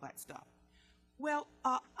do all that stuff? Well,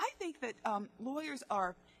 I think that lawyers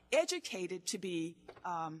are educated to be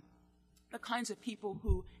the kinds of people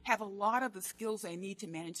who have a lot of the skills they need to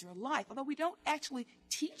manage their life, although we don't actually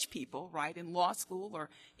teach people, right, in law school or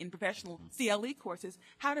in professional CLE courses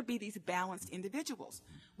how to be these balanced individuals.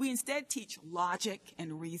 We instead teach logic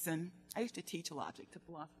and reason. I used to teach logic to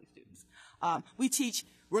philosophy students. We teach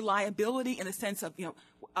reliability in the sense of, you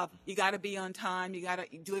got to be on time, you got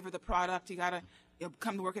to deliver the product, you got to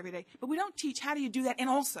come to work every day. But we don't teach how do you do that, and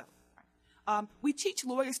also we teach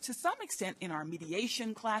lawyers to some extent in our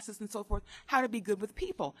mediation classes and so forth how to be good with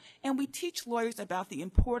people. And we teach lawyers about the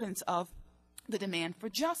importance of the demand for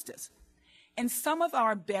justice. And some of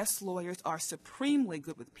our best lawyers are supremely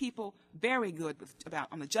good with people, very good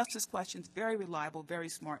on the justice questions, very reliable, very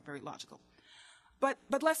smart, very logical. But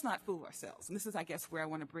let's not fool ourselves. And this is, I guess, where I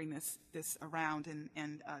want to bring this around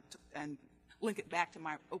and link it back to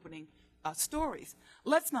my opening stories.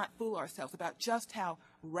 Let's not fool ourselves about just how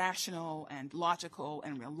rational and logical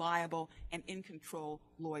and reliable and in control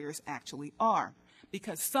lawyers actually are.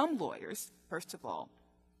 Because some lawyers, first of all,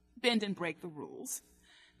 bend and break the rules.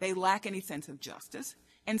 They lack any sense of justice.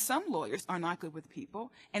 And some lawyers are not good with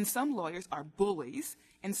people. And some lawyers are bullies.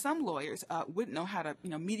 And some lawyers wouldn't know how to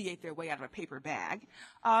mediate their way out of a paper bag.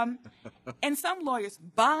 And some lawyers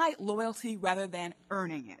buy loyalty rather than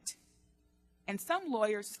earning it. And some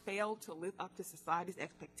lawyers fail to live up to society's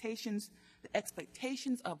expectations, the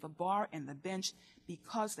expectations of the bar and the bench,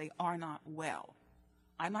 because they are not well.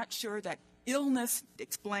 I'm not sure that illness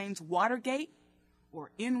explains Watergate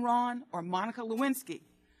or Enron or Monica Lewinsky,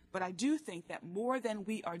 but I do think that more than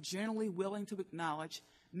we are generally willing to acknowledge,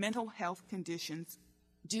 mental health conditions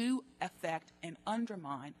do affect and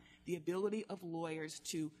undermine the ability of lawyers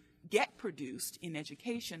to get produced in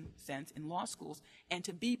education sense in law schools and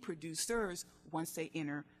to be producers once they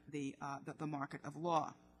enter the market of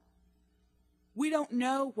law. We don't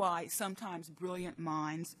know why sometimes brilliant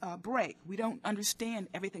minds break. We don't understand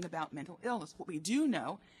everything about mental illness. What we do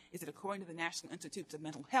know is that according to the National Institutes of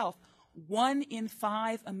Mental Health, 1 in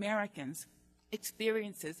 5 Americans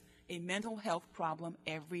experiences a mental health problem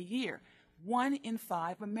every year. 1 in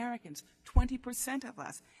 5 Americans, 20% of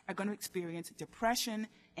us, are going to experience depression,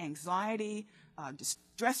 anxiety,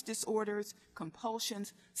 stress disorders,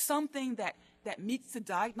 compulsions, something that meets the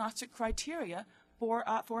diagnostic criteria for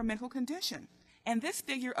a mental condition. And this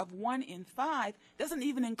figure of 1 in 5 doesn't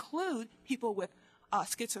even include people with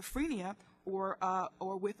schizophrenia or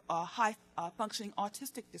with high-functioning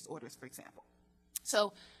autistic disorders, for example.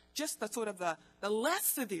 So just the sort of the less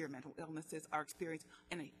severe mental illnesses are experienced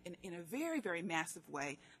in a very, very massive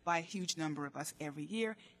way by a huge number of us every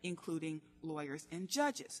year, including lawyers and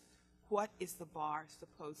judges. What is the bar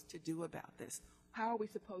supposed to do about this? How are we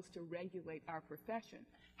supposed to regulate our profession?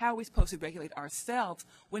 How are we supposed to regulate ourselves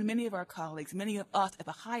when many of our colleagues, many of us at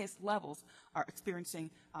the highest levels, are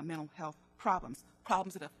experiencing mental health problems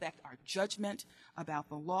that affect our judgment about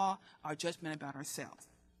the law, our judgment about ourselves?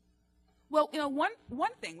 Well,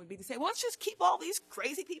 one thing would be to say, well, let's just keep all these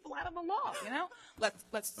crazy people out of the law.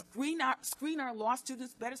 Let's screen our law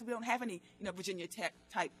students better so we don't have any Virginia Tech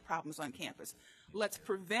type problems on campus. Let's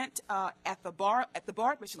prevent at the bar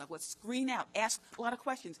admission level. Let's screen out, ask a lot of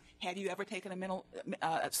questions. Have you ever taken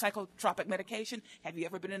a psychotropic medication? Have you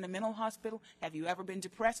ever been in a mental hospital? Have you ever been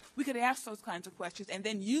depressed? We could ask those kinds of questions and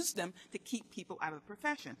then use them to keep people out of the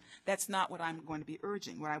profession. That's not what I'm going to be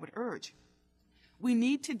urging. What I would urge. We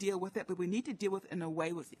need to deal with it, but we need to deal with it in a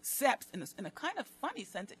way which accepts, in a kind of funny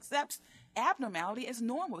sense, accepts abnormality as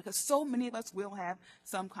normal, because so many of us will have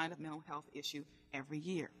some kind of mental health issue every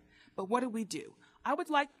year. But what do? I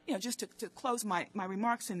would like, just to close my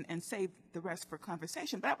remarks and save the rest for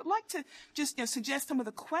conversation, but I would like to just suggest some of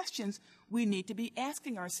the questions we need to be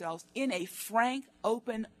asking ourselves in a frank,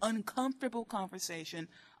 open, uncomfortable conversation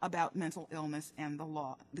about mental illness and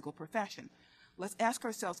the legal profession. Let's ask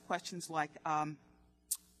ourselves questions like,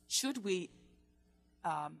 should we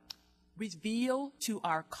reveal to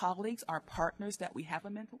our colleagues, our partners, that we have a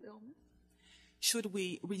mental illness? Should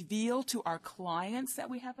we reveal to our clients that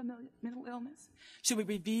we have a mental illness? Should we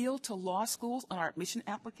reveal to law schools on our admission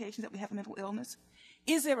applications that we have a mental illness?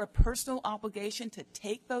 Is there a personal obligation to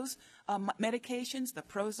take those medications, the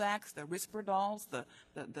Prozacs, the Risperidals, the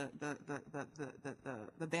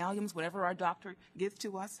Valiums, whatever our doctor gives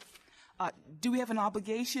to us? Do we have an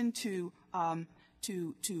obligation to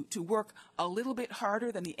work a little bit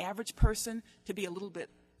harder than the average person, to be a little bit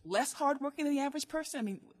less hardworking than the average person? I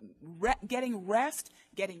mean, getting rest,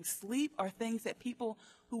 getting sleep are things that people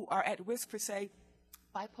who are at risk for, say,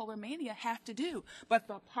 bipolar mania have to do. But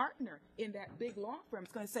the partner in that big law firm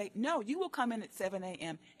is going to say, no, you will come in at 7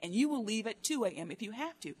 a.m. and you will leave at 2 a.m. if you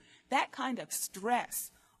have to. That kind of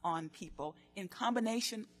stress on people in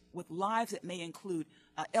combination with lives that may include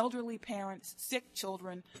elderly parents, sick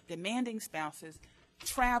children, demanding spouses,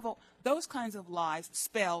 travel, those kinds of lives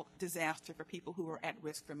spell disaster for people who are at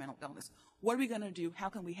risk for mental illness. What are we going to do? How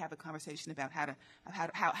can we have a conversation about how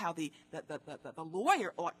the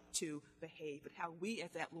lawyer ought to behave, but how we as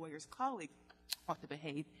that lawyer's colleague ought to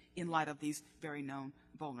behave in light of these very known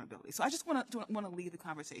vulnerabilities? So I just want to leave the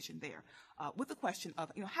conversation there with the question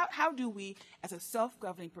of how do we as a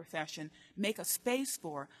self-governing profession make a space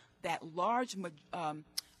for that large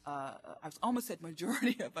I almost said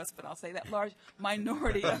majority of us, but I'll say that large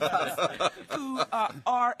minority of us who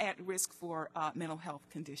are at risk for mental health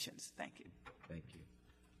conditions. Thank you. Thank you.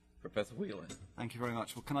 Professor Whelan. Thank you very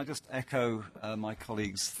much. Well, can I just echo my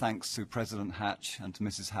colleagues' thanks to President Hatch and to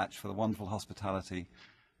Mrs. Hatch for the wonderful hospitality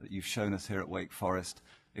that you've shown us here at Wake Forest.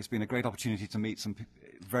 It's been a great opportunity to meet some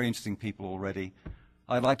very interesting people already.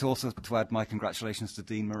 I'd like to also to add my congratulations to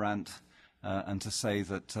Dean Morant, and to say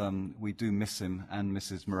that we do miss him and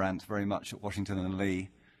Mrs. Morant very much at Washington and Lee,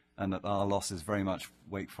 and that our loss is very much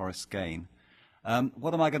Wake Forest's gain.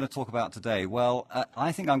 What am I going to talk about today? Well,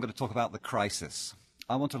 I think I'm going to talk about the crisis.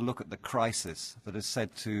 I want to look at the crisis that is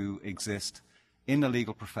said to exist in the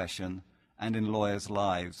legal profession and in lawyers'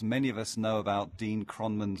 lives. Many of us know about Dean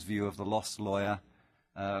Cronman's view of the lost lawyer,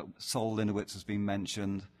 Sol Linowitz has been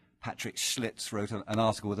mentioned. Patrick Schlitz wrote an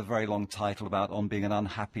article with a very long title about on being an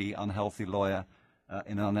unhappy, unhealthy lawyer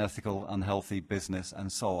in an unethical, unhealthy business,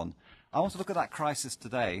 and so on. I want to look at that crisis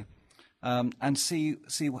today and see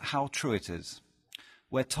how true it is.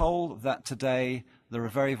 We're told that today there are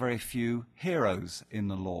very, very few heroes in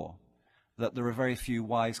the law, that there are very few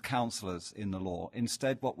wise counselors in the law.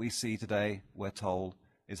 Instead, what we see today, we're told,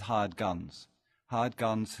 is hired guns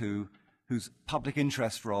whose public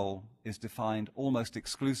interest role is defined almost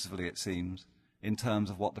exclusively, it seems, in terms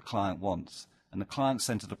of what the client wants. And the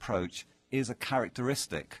client-centered approach is a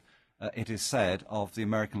characteristic, it is said, of the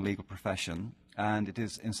American legal profession, and it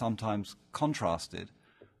is sometimes contrasted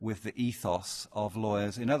with the ethos of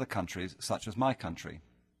lawyers in other countries, such as my country.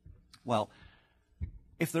 Well,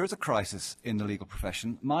 if there is a crisis in the legal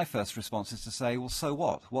profession, my first response is to say, well, so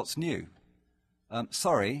what? What's new?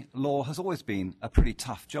 Sorry, law has always been a pretty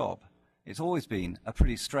tough job. It's always been a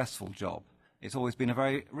pretty stressful job. It's always been a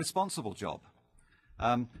very responsible job.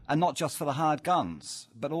 And not just for the hired guns,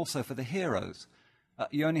 but also for the heroes.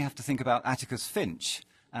 You only have to think about Atticus Finch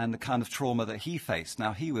and the kind of trauma that he faced.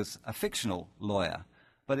 Now, he was a fictional lawyer,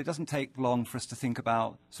 but it doesn't take long for us to think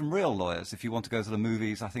about some real lawyers. If you want to go to the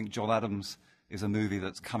movies, I think John Adams is a movie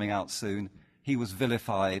that's coming out soon. He was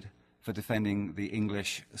vilified for defending the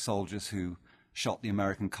English soldiers who shot the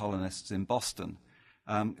American colonists in Boston.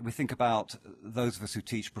 We think about those of us who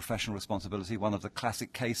teach professional responsibility. One of the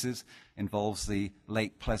classic cases involves the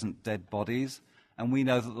Lake Pleasant dead bodies, and we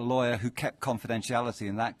know that the lawyer who kept confidentiality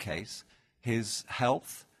in that case, his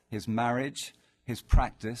health, his marriage, his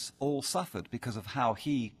practice, all suffered because of how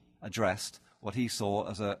he addressed what he saw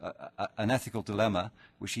as an ethical dilemma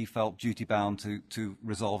which he felt duty-bound to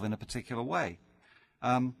resolve in a particular way.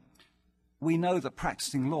 We know that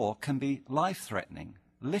practicing law can be life-threatening,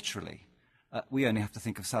 literally. We only have to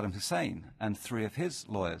think of Saddam Hussein and 3 of his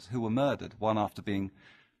lawyers who were murdered, one after being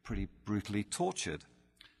pretty brutally tortured.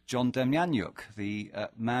 John Demjanjuk, the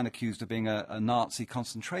man accused of being a Nazi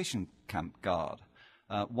concentration camp guard.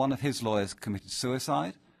 One of his lawyers committed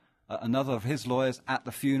suicide. Another of his lawyers at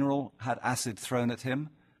the funeral had acid thrown at him.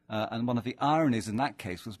 And one of the ironies in that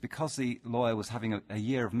case was because the lawyer was having a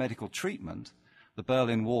year of medical treatment, the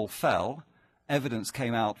Berlin Wall fell. Evidence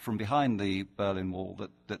came out from behind the Berlin Wall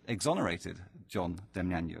that exonerated John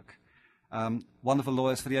Demjanjuk. One of the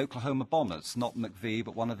lawyers for the Oklahoma bombers, not McVie,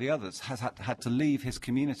 but one of the others, has had to leave his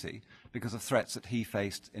community because of threats that he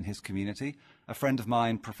faced in his community. A friend of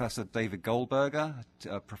mine, Professor David Goldberger,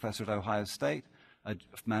 a professor at Ohio State, a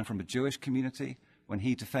man from a Jewish community, when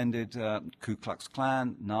he defended Ku Klux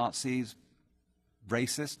Klan, Nazis,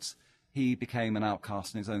 racists, he became an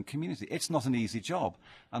outcast in his own community. It's not an easy job.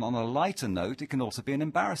 And on a lighter note, it can also be an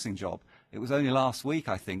embarrassing job. It was only last week,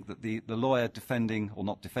 I think, that the lawyer defending, or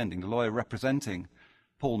not defending, the lawyer representing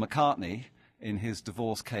Paul McCartney in his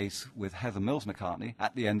divorce case with Heather Mills McCartney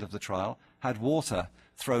at the end of the trial had water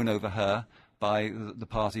thrown over her by the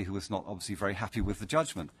party who was not obviously very happy with the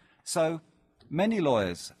judgment. So many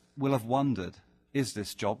lawyers will have wondered, is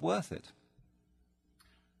this job worth it?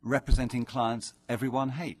 Representing clients everyone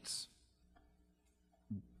hates,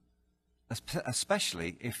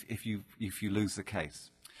 especially if you lose the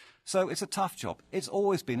case. So it's a tough job. It's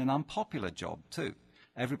always been an unpopular job too.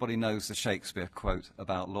 Everybody knows the Shakespeare quote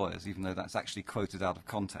about lawyers, even though that's actually quoted out of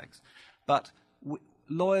context. But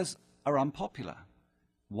lawyers are unpopular.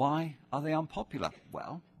 Why are they unpopular?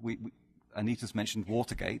 Well, Anita's mentioned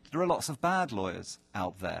Watergate. There are lots of bad lawyers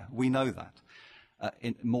out there. We know that.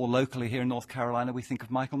 More locally here in North Carolina, we think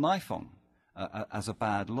of Michael Nifong as a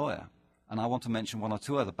bad lawyer. And I want to mention 1 or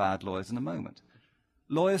 2 other bad lawyers in a moment.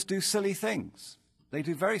 Lawyers do silly things. They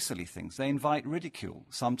do very silly things. They invite ridicule,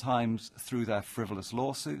 sometimes through their frivolous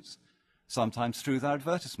lawsuits, sometimes through their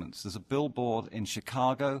advertisements. There's a billboard in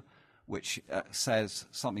Chicago which says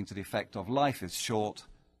something to the effect of, life is short,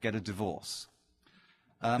 get a divorce.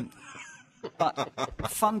 But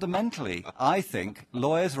fundamentally, I think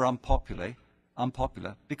lawyers are unpopular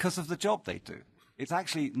because of the job they do. It's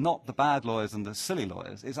actually not the bad lawyers and the silly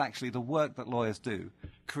lawyers. It's actually the work that lawyers do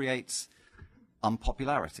creates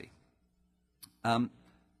unpopularity.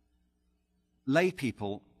 Lay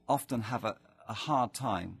people often have a hard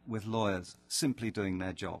time with lawyers simply doing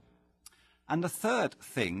their job. And the third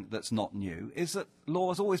thing that's not new is that law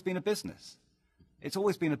has always been a business. It's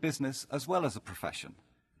always been a business as well as a profession.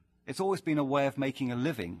 It's always been a way of making a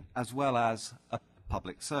living as well as a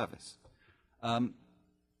public service.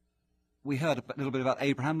 We heard a little bit about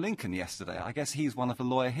Abraham Lincoln yesterday. I guess he's one of the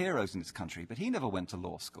lawyer heroes in this country, but he never went to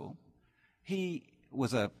law school. He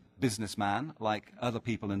was a businessman like other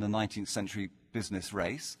people in the 19th century business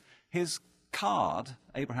race. His card,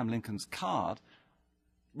 Abraham Lincoln's card,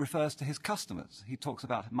 refers to his customers. He talks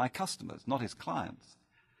about my customers, not his clients.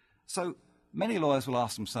 So many lawyers will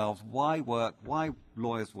ask themselves, why work, why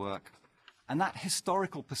lawyers work? And that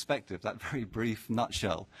historical perspective, that very brief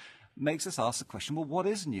nutshell, makes us ask the question, well, what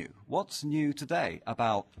is new? What's new today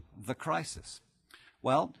about the crisis?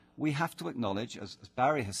 Well, we have to acknowledge, as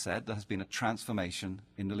Barry has said, there has been a transformation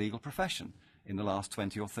in the legal profession in the last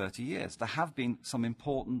 20 or 30 years. There have been some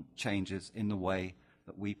important changes in the way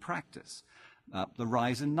that we practice. The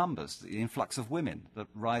rise in numbers, the influx of women, the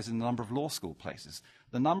rise in the number of law school places.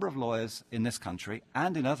 The number of lawyers in this country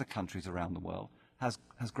and in other countries around the world has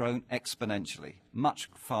grown exponentially, much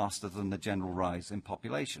faster than the general rise in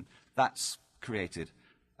population. That's created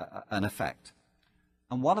an effect.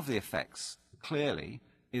 And one of the effects, clearly,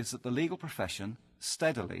 is that the legal profession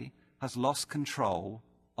steadily has lost control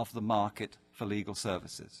of the market for legal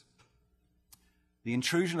services. The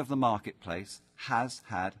intrusion of the marketplace has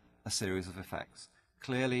had a series of effects.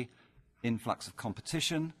 Clearly, influx of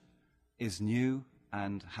competition is new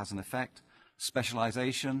and has an effect.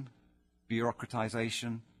 Specialization,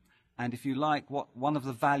 bureaucratization, and if you like, one of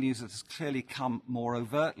the values that has clearly come more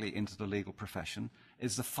overtly into the legal profession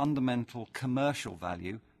is the fundamental commercial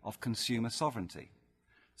value of consumer sovereignty.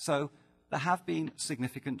 So there have been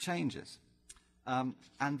significant changes,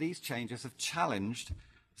 and these changes have challenged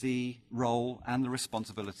the role and the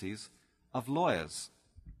responsibilities of lawyers.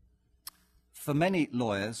 For many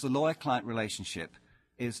lawyers, the lawyer-client relationship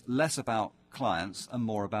is less about clients and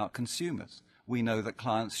more about consumers. We know that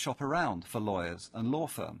clients shop around for lawyers and law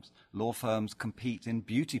firms. Law firms compete in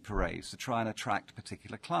beauty parades to try and attract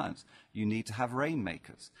particular clients. You need to have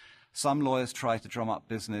rainmakers. Some lawyers try to drum up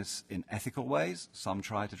business in ethical ways. Some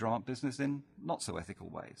try to drum up business in not so ethical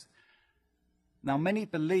ways. Now, many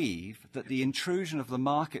believe that the intrusion of the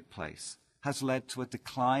marketplace has led to a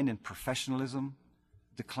decline in professionalism,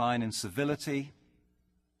 decline in civility,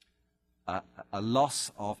 a loss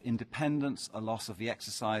of independence, a loss of the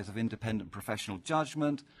exercise of independent professional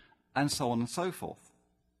judgment, and so on and so forth.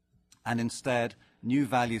 And instead, new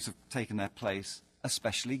values have taken their place,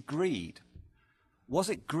 especially greed. Was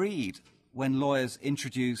it greed when lawyers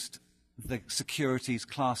introduced the securities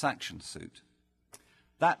class action suit?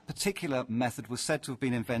 That particular method was said to have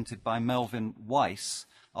been invented by Melvin Weiss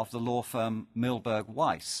of the law firm Milberg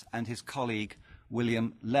Weiss and his colleague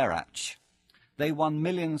William Lerach. They won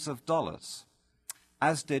millions of dollars,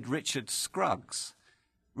 as did Richard Scruggs.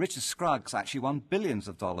 Richard Scruggs actually won billions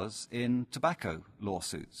of dollars in tobacco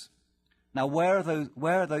lawsuits. Now, where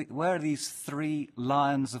are these three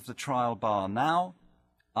lions of the trial bar now?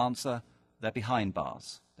 Answer, they're behind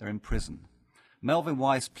bars. They're in prison. Melvin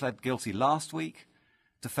Weiss pled guilty last week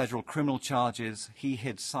to federal criminal charges. He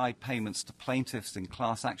hid side payments to plaintiffs in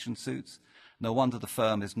class action suits. No wonder the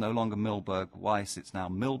firm is no longer Milberg Weiss, it's now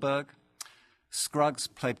Milberg. Scruggs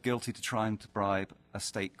pled guilty to trying to bribe a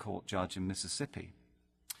state court judge in Mississippi.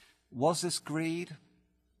 Was this greed?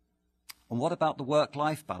 And what about the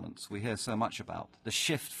work-life balance we hear so much about? The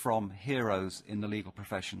shift from heroes in the legal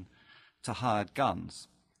profession to hired guns.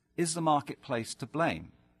 Is the marketplace to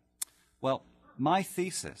blame? Well, my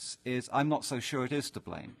thesis is I'm not so sure it is to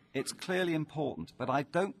blame. It's clearly important, but I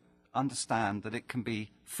don't understand that it can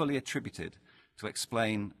be fully attributed to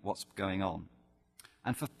explain what's going on.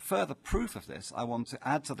 And for further proof of this, I want to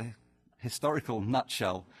add to the historical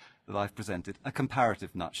nutshell that I've presented, a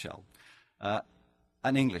comparative nutshell,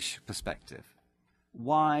 an English perspective.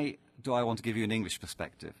 Why do I want to give you an English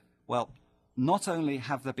perspective? Well, not only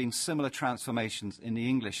have there been similar transformations in the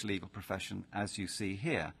English legal profession as you see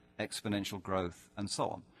here, exponential growth and so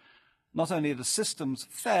on. Not only are the systems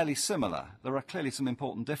fairly similar, there are clearly some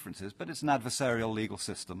important differences, but it's an adversarial legal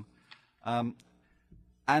system.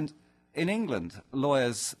 And in England,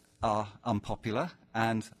 lawyers are unpopular,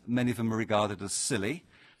 and many of them are regarded as silly.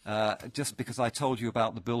 Just because I told you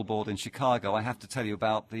about the billboard in Chicago, I have to tell you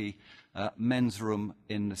about the men's room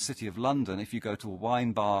in the City of London. If you go to a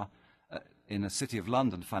wine bar in the City of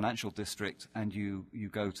London, financial district, and you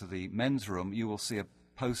go to the men's room, you will see a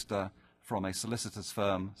poster from a solicitor's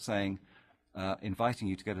firm saying, inviting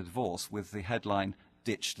you to get a divorce with the headline,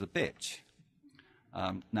 "Ditch the bitch."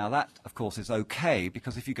 Now that, of course, is okay,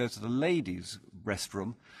 because if you go to the ladies'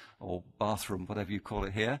 restroom or bathroom, whatever you call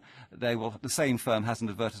it here, the same firm has an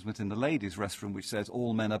advertisement in the ladies' restroom which says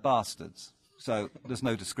all men are bastards. So there's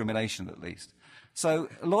no discrimination, at least. So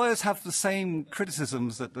lawyers have the same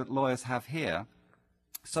criticisms that lawyers have here.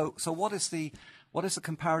 So what is the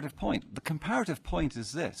comparative point? The comparative point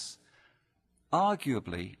is this.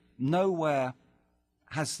 Arguably, nowhere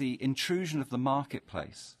has the intrusion of the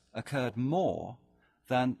marketplace occurred more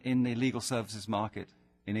than in the legal services market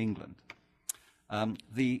in England.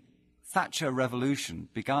 The Thatcher revolution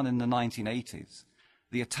began in the 1980s.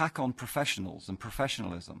 The attack on professionals and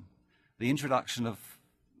professionalism, the introduction of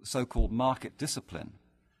so-called market discipline,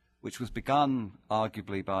 which was begun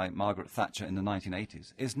arguably by Margaret Thatcher in the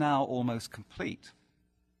 1980s, is now almost complete.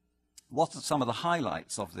 What are some of the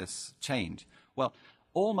highlights of this change? Well,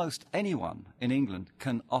 almost anyone in England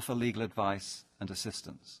can offer legal advice and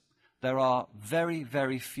assistance. There are very,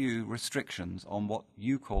 very few restrictions on what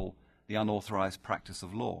you call the unauthorized practice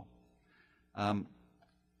of law.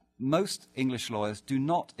 Most English lawyers do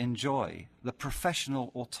not enjoy the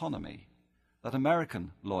professional autonomy that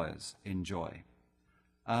American lawyers enjoy.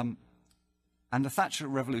 And the Thatcher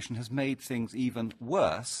Revolution has made things even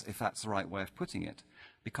worse, if that's the right way of putting it,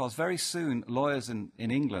 because very soon lawyers in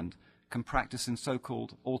England can practice in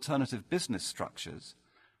so-called alternative business structures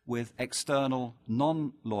with external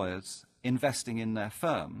non-lawyers investing in their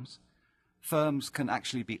firms. Firms can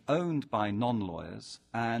actually be owned by non-lawyers,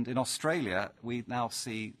 and in Australia we now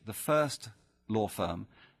see the first law firm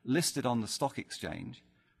listed on the stock exchange,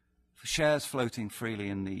 shares floating freely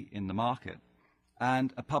in the market,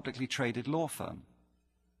 and a publicly traded law firm.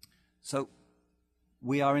 So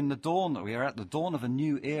we are at the dawn of a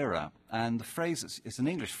new era, and the phrase, it's an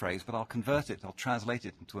English phrase, but I'll convert it, I'll translate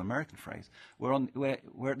it into an American phrase. We're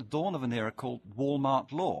at the dawn of an era called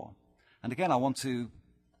Walmart law. And again, I want to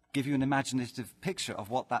give you an imaginative picture of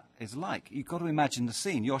what that is like. You've got to imagine the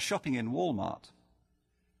scene. You're shopping in Walmart.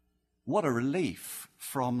 What a relief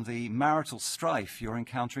from the marital strife you're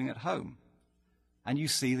encountering at home. And you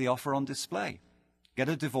see the offer on display. Get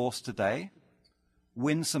a divorce today,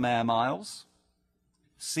 win some air miles,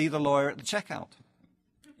 see the lawyer at the checkout.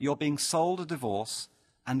 You're being sold a divorce,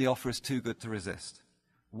 and the offer is too good to resist.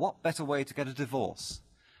 What better way to get a divorce?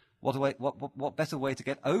 What better way to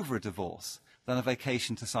get over a divorce than a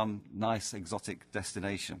vacation to some nice exotic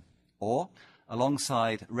destination? Or,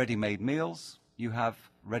 alongside ready-made meals, you have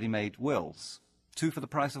ready-made wills. 2 for the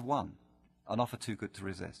price of 1. An offer too good to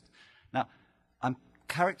resist. Now, I'm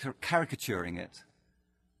caricaturing it,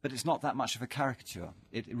 but it's not that much of a caricature.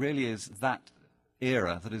 It really is that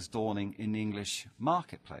era that is dawning in the English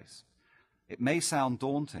marketplace. It may sound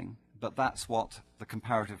daunting, but that's what the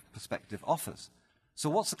comparative perspective offers. So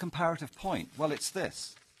what's the comparative point? Well, it's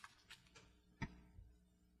this.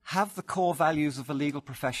 Have the core values of the legal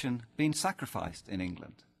profession been sacrificed in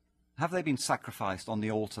England? Have they been sacrificed on the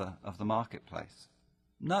altar of the marketplace?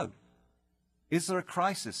 No. Is there a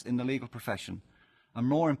crisis in the legal profession, and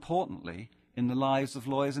more importantly, in the lives of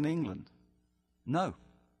lawyers in England? No.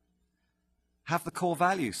 Have the core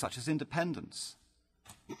values, such as independence,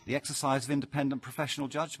 the exercise of independent professional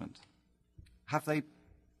judgment, have they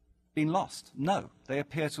been lost? No. They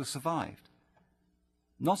appear to have survived.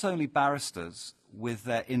 Not only barristers with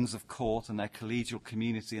their inns of court and their collegial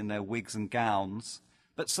community and their wigs and gowns,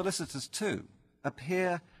 but solicitors too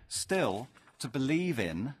appear still to believe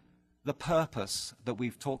in the purpose that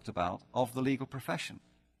we've talked about of the legal profession.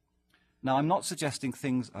 Now, I'm not suggesting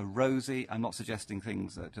things are rosy. I'm not suggesting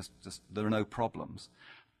things are just there are no problems.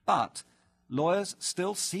 But lawyers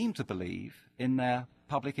still seem to believe in their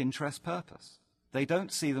public interest purpose. They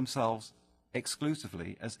don't see themselves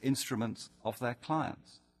exclusively as instruments of their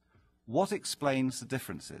clients. What explains the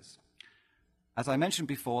differences? As I mentioned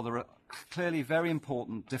before, there are clearly very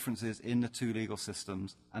important differences in the two legal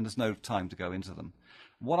systems, and there's no time to go into them.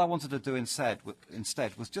 What I wanted to do instead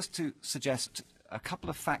was just to suggest a couple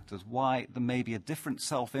of factors why there may be a different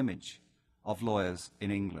self-image of lawyers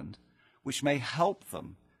in England, which may help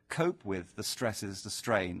them cope with the stresses, the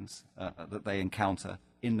strains that they encounter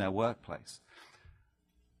in their workplace.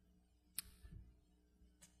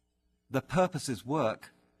 The purpose is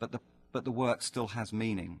work, but the work still has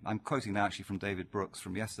meaning. I'm quoting now actually from David Brooks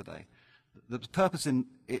from yesterday. The purpose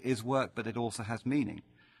is work, but it also has meaning.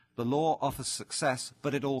 The law offers success,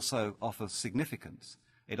 but it also offers significance.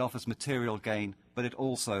 It offers material gain, but it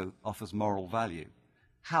also offers moral value.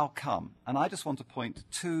 How come? And I just want to point to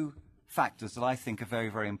 2 factors that I think are very,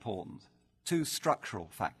 very important. 2 structural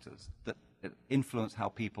factors that influence how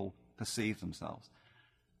people perceive themselves.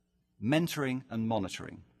 Mentoring and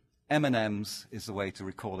monitoring. M&Ms is the way to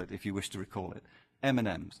recall it, if you wish to recall it.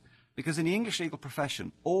 M&Ms. Because in the English legal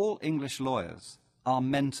profession, all English lawyers are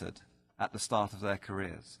mentored at the start of their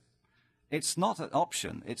careers. It's not an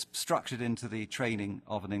option. It's structured into the training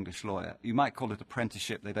of an English lawyer. You might call it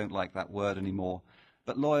apprenticeship. They don't like that word anymore.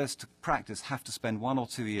 But lawyers to practice have to spend 1 or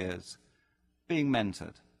 2 years being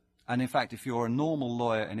mentored. And in fact, if you're a normal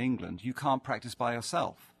lawyer in England, you can't practice by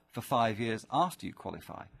yourself for 5 years after you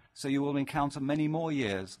qualify. So you will encounter many more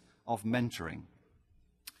years of mentoring.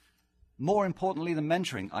 More importantly than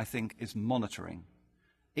mentoring, I think, is monitoring.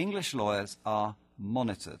 English lawyers are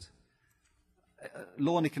monitored.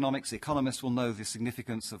 law and economics, economists will know the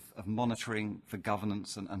significance of monitoring for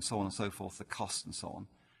governance and so on and so forth, the cost and so on.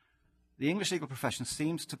 The English legal profession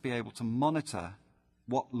seems to be able to monitor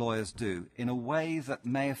what lawyers do in a way that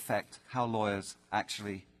may affect how lawyers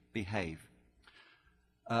actually behave.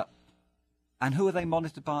 And who are they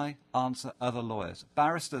monitored by? Answer, other lawyers.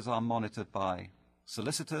 Barristers are monitored by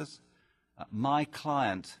solicitors. My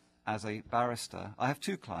client as a barrister, I have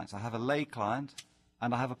two clients. I have a lay client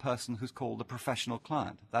and I have a person who's called a professional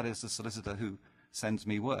client. That is the solicitor who sends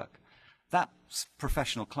me work. That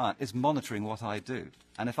professional client is monitoring what I do.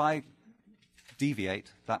 And if I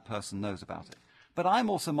deviate, that person knows about it. But I'm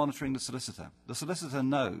also monitoring the solicitor. The solicitor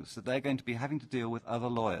knows that they're going to be having to deal with other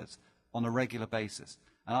lawyers on a regular basis.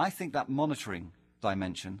 And I think that monitoring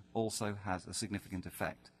dimension also has a significant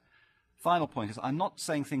effect. Final point is, I'm not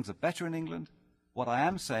saying things are better in England. What I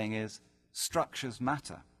am saying is structures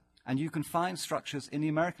matter. And you can find structures in the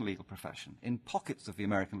American legal profession, in pockets of the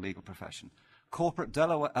American legal profession. Corporate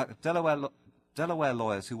Delaware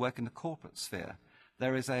lawyers who work in the corporate sphere,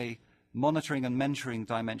 there is a monitoring and mentoring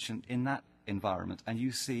dimension in that environment, and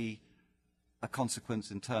you see a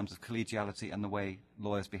consequence in terms of collegiality and the way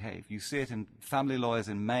lawyers behave. You see it in family lawyers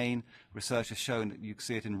in Maine. Research has shown that you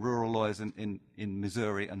see it in rural lawyers in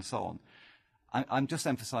Missouri and so on. I'm just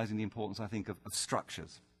emphasizing the importance, I think, of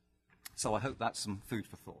structures. So I hope that's some food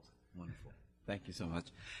for thought. Wonderful. Thank you so much.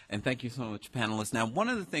 And thank you so much, panelists. Now, one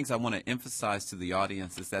of the things I want to emphasize to the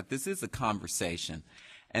audience is that this is a conversation.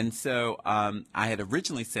 And so I had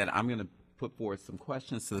originally said I'm going to put forward some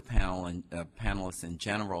questions to the panel and panelists in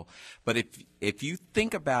general. But if you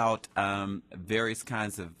think about various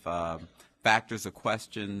kinds of factors or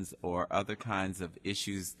questions or other kinds of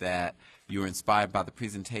issues that you're inspired by the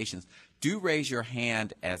presentations, do raise your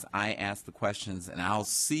hand as I ask the questions, and I'll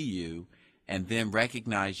see you and then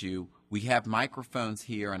recognize you. We have microphones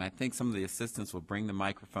here, and I think some of the assistants will bring the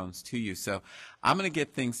microphones to you. So I'm going to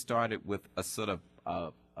get things started with a sort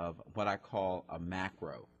of what I call a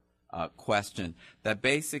macro question that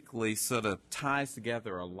basically sort of ties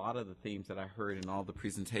together a lot of the themes that I heard in all the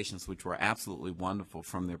presentations, which were absolutely wonderful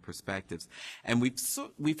from their perspectives. And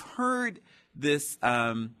we've heard this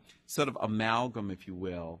sort of amalgam, if you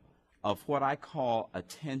will, of what I call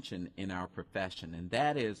attention in our profession. And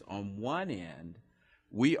that is, on one end,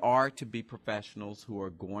 we are to be professionals who are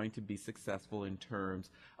going to be successful in terms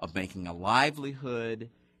of making a livelihood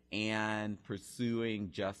and pursuing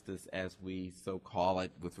justice, as we so call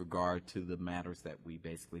it, with regard to the matters that we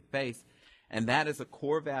basically face. And that is a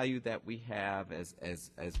core value that we have as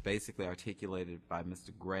basically articulated by Mr.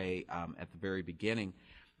 Gray at the very beginning.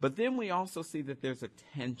 But then we also see that there's a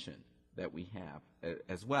tension that we have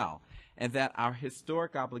as well, and that our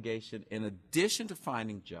historic obligation, in addition to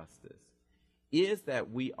finding justice, is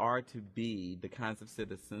that we are to be the kinds of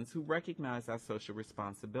citizens who recognize our social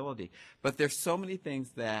responsibility. But there's so many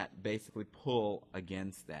things that basically pull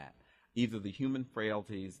against that, either the human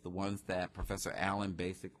frailties, the ones that Professor Allen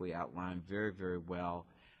basically outlined very, very well,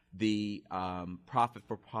 the profit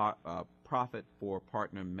for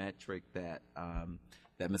partner metric that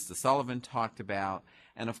Mr. Sullivan talked about,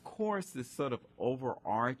 and of course this sort of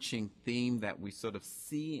overarching theme that we sort of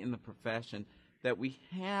see in the profession, that we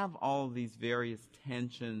have all of these various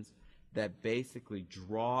tensions that basically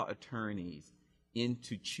draw attorneys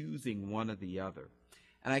into choosing one or the other.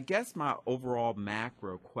 And I guess my overall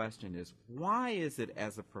macro question is, why is it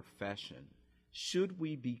as a profession should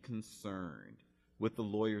we be concerned with the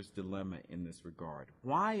lawyer's dilemma in this regard?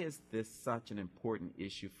 Why is this such an important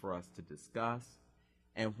issue for us to discuss?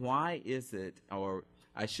 And why is it, or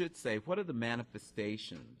I should say, what are the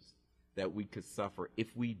manifestations that we could suffer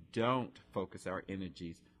if we don't focus our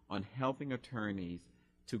energies on helping attorneys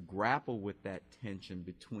to grapple with that tension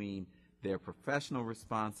between their professional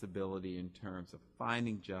responsibility in terms of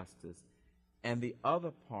finding justice and the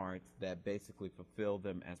other parts that basically fulfill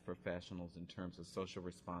them as professionals in terms of social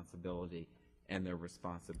responsibility and their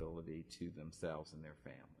responsibility to themselves and their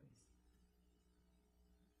families?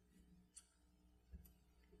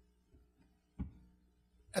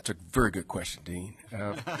 That's a very good question, Dean.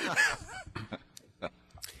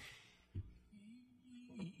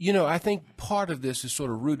 You know, I think part of this is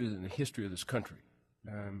sort of rooted in the history of this country.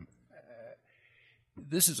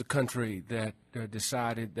 This is a country that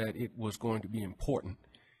decided that it was going to be important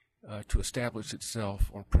to establish itself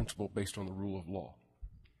on principle based on the rule of law,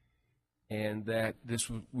 and that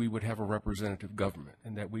we would have a representative government,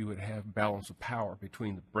 and that we would have balance of power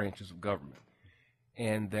between the branches of government,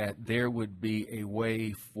 and that there would be a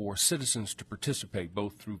way for citizens to participate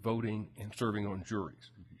both through voting and serving on juries.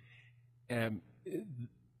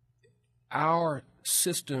 Our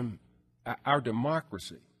system, our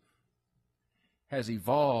democracy, has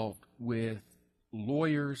evolved with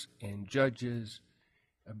lawyers and judges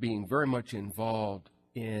being very much involved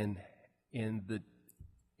in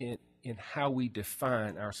how we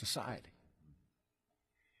define our society.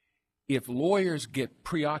 If lawyers get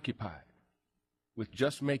preoccupied with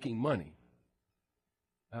just making money,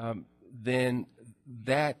 then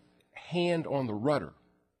that hand on the rudder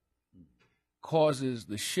causes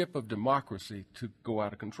the ship of democracy to go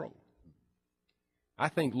out of control. I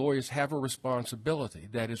think lawyers have a responsibility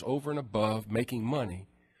that is over and above making money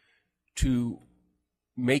to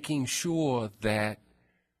making sure that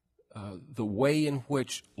the way in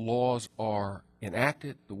which laws are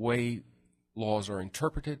enacted, the way laws are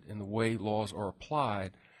interpreted, and the way laws are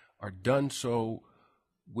applied are done so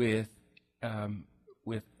with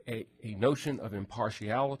a notion of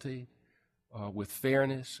impartiality, with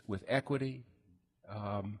fairness, with equity,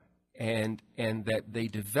 and that they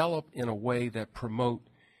develop in a way that promote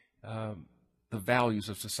the values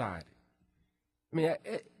of society. I mean,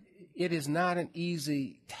 it is not an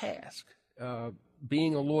easy task.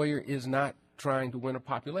 Being a lawyer is not trying to win a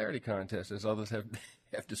popularity contest, as others have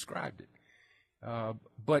described it.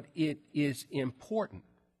 But it is important,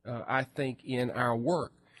 I think, in our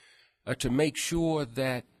work to make sure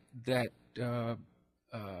that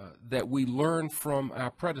we learn from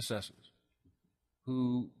our predecessors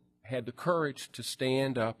who had the courage to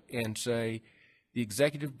stand up and say the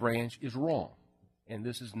executive branch is wrong, and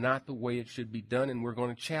this is not the way it should be done, and we're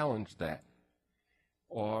going to challenge that.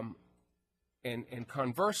 And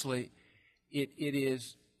conversely, it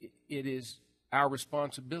is our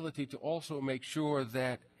responsibility to also make sure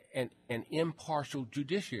that an impartial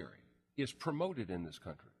judiciary is promoted in this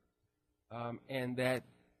country, and that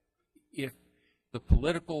if the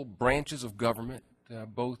political branches of government,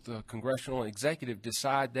 both congressional and executive,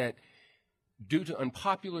 decide that due to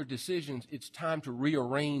unpopular decisions it's time to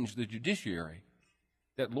rearrange the judiciary,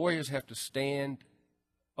 that lawyers have to stand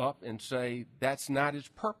up and say that's not its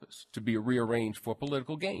purpose, to be rearranged for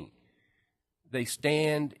political gain. They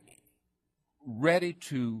stand ready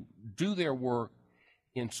to do their work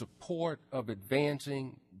in support of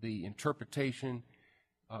advancing the interpretation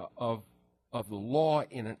of the law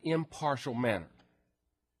in an impartial manner.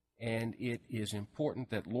 And it is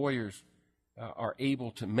important that lawyers are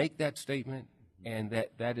able to make that statement, and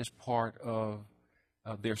that is part of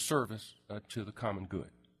their service to the common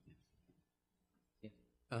good.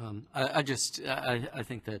 I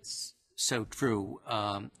think that's so true.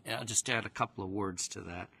 I'll just add a couple of words to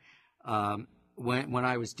that. When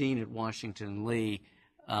I was dean at Washington Lee,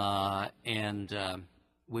 and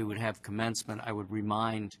we would have commencement, I would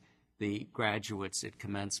remind the graduates at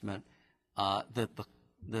commencement that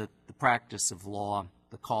the practice of law,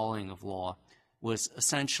 the calling of law, was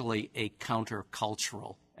essentially a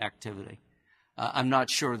countercultural activity. I'm not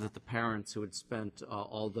sure that the parents who had spent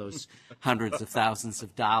all those hundreds of thousands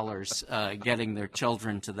of dollars getting their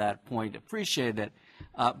children to that point appreciated it.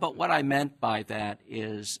 But what I meant by that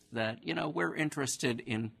is that, we're interested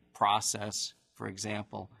in process, for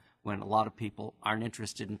example. When a lot of people aren't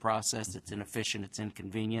interested in process, it's inefficient, it's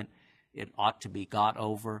inconvenient, it ought to be got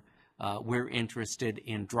over. We're interested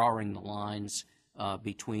in drawing the lines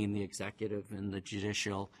between the executive and the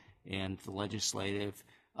judicial and the legislative.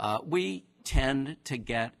 We tend to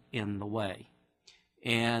get in the way.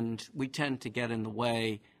 And we tend to get in the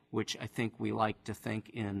way, which I think we like to think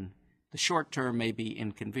in the short term may be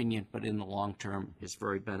inconvenient, but in the long term is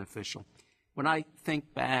very beneficial. When I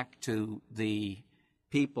think back to the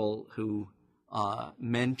people who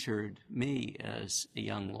mentored me as a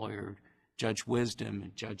young lawyer, Judge Wisdom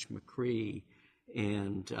and Judge McCree,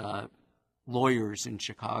 and lawyers in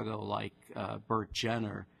Chicago like Burt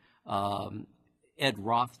Jenner, Ed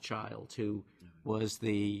Rothschild, who was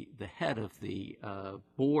the head of the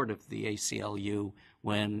board of the ACLU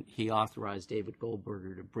when he authorized David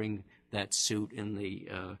Goldberger to bring that suit in the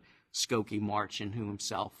Skokie March, and who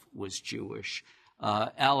himself was Jewish.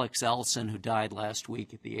 Alex Elson, who died last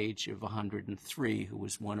week at the age of 103, who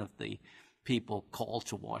was one of the people called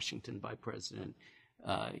to Washington by President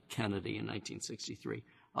Kennedy in 1963.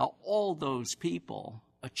 All those people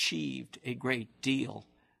achieved a great deal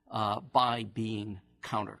by being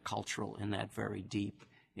countercultural in that very deep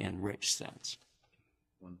and rich sense.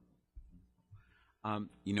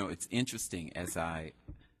 It's interesting as I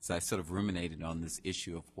sort of ruminated on this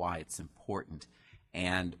issue of why it's important.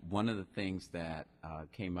 And one of the things that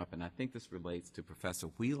came up, and I think this relates to Professor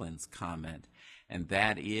Whelan's comment, and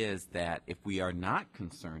that is that if we are not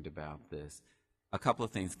concerned about this, a couple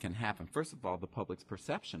of things can happen. First of all, the public's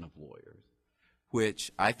perception of lawyers,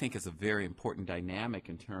 which I think is a very important dynamic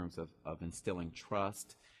in terms of instilling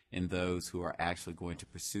trust in those who are actually going to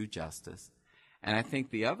pursue justice. And I think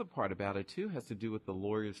the other part about it, too, has to do with the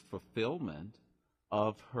lawyer's fulfillment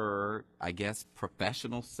of her, I guess,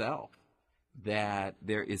 professional self, that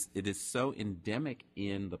it is so endemic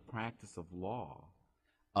in the practice of law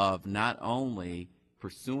of not only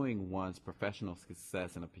pursuing one's professional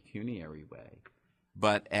success in a pecuniary way,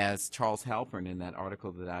 but as Charles Halpern in that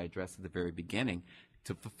article that I addressed at the very beginning,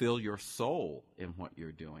 to fulfill your soul in what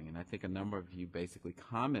you're doing. And I think a number of you basically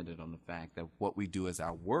commented on the fact that what we do as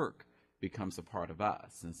our work becomes a part of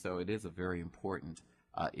us. And so it is a very important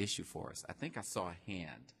issue for us. I think I saw a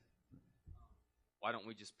hand. Why don't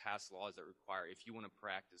we just pass laws that require, if you want to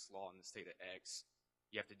practice law in the state of X,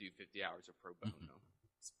 you have to do 50 hours of pro bono?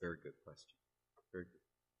 It's a very good question. Very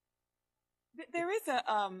good. There is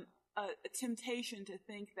a temptation to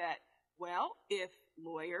think that, well, if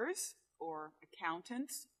lawyers or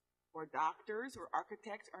accountants or doctors or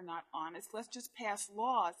architects are not honest, let's just pass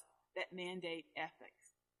laws that mandate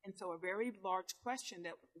ethics. And so a very large question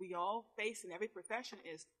that we all face in every profession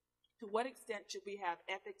is, to what extent should we have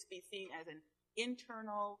ethics be seen as an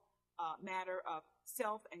internal matter of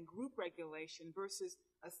self and group regulation versus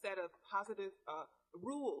a set of positive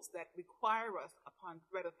rules that require us, upon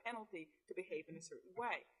threat of penalty, to behave in a certain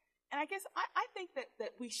way? And I guess I think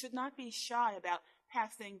that we should not be shy about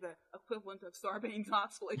passing the equivalent of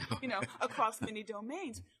Sarbanes-Oxley, across many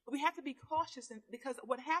domains. But we have to be cautious, because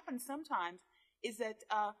what happens sometimes is that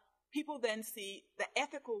people then see the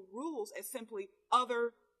ethical rules as simply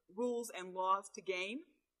other rules and laws to game.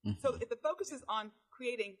 Mm-hmm. So if the focus is on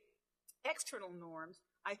creating external norms,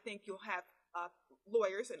 I think you'll have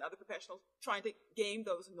lawyers and other professionals trying to game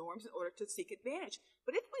those norms in order to seek advantage.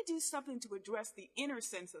 But if we do something to address the inner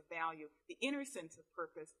sense of value, the inner sense of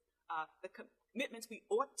purpose, the commitments we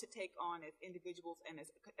ought to take on as individuals and as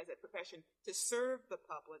a profession to serve the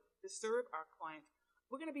public, to serve our clients,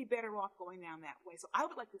 we're going to be better off going down that way. So I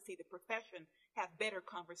would like to see the profession have better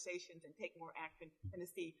conversations and take more action than to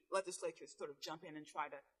see legislatures sort of jump in and try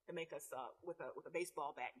to make us, with a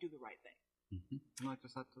baseball bat, do the right thing. Mm-hmm. Can I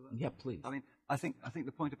just add to that? Yeah, please. I think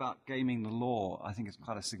the point about gaming the law, I think, is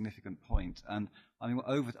quite a significant point. And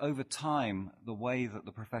over time, the way that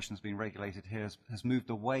the profession has been regulated here has moved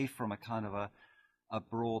away from a kind of a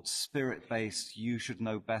broad spirit-based, you should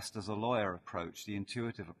know best as a lawyer approach, the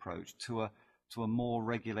intuitive approach, to a more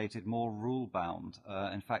regulated, more rule-bound.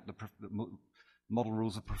 In fact, the model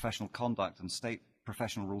rules of professional conduct and state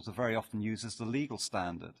professional rules are very often used as the legal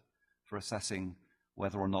standard for assessing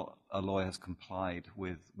whether or not a lawyer has complied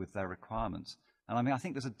with their requirements. And I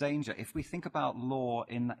think there's a danger if we think about law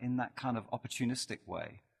in that kind of opportunistic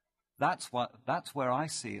way. That's where I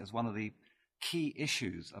see as one of the key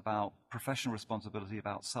issues about professional responsibility,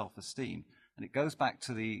 about self-esteem. And it goes back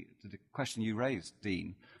to the question you raised,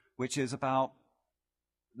 Dean, which is about,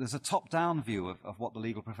 there's a top-down view of what the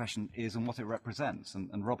legal profession is and what it represents,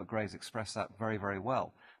 and Robert Gray's expressed that very, very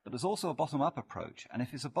well. But there's also a bottom-up approach, and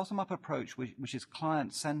if it's a bottom-up approach which is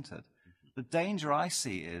client-centered, the danger I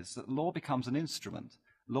see is that law becomes an instrument.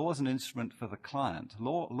 Law is an instrument for the client.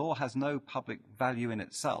 Law has no public value in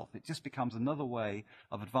itself. It just becomes another way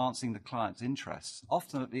of advancing the client's interests,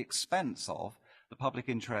 often at the expense of the public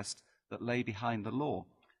interest that lay behind the law.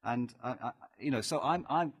 And so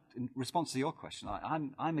I'm in response to your question,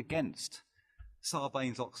 I'm against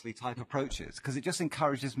Sarbanes-Oxley type approaches, because it just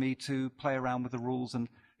encourages me to play around with the rules. And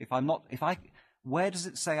where does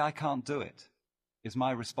it say I can't do it? Is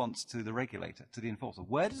my response to the regulator, to the enforcer.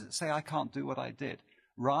 Where does it say I can't do what I did?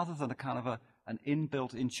 Rather than a kind of an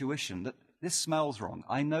inbuilt intuition that this smells wrong.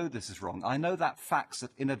 I know this is wrong. I know that fax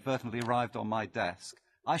that inadvertently arrived on my desk.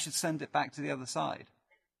 I should send it back to the other side.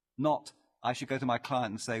 Not, I should go to my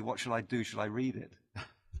client and say, what should I do? Should I read it?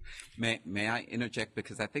 May I interject?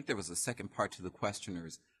 Because I think there was a second part to the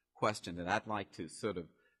questioner's question that I'd like to sort of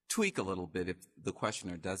tweak a little bit if the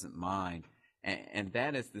questioner doesn't mind. And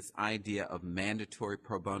that is this idea of mandatory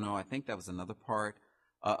pro bono. I think that was another part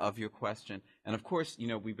of your question. And of course,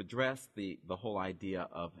 we've addressed the whole idea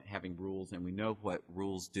of having rules, and we know what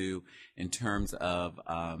rules do in terms of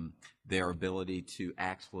their ability to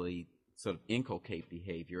actually sort of inculcate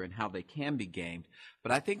behavior and how they can be gamed.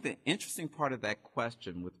 But I think the interesting part of that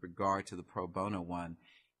question with regard to the pro bono one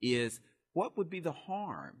is, what would be the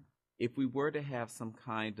harm if we were to have some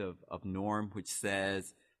kind of norm which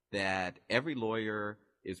says that every lawyer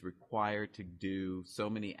is required to do so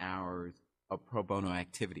many hours of pro bono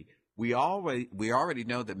activity? We already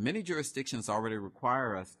know that many jurisdictions already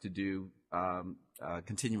require us to do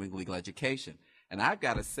continuing legal education. And I've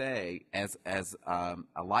got to say, as a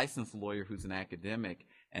licensed lawyer who's an academic,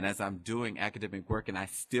 and as I'm doing academic work and I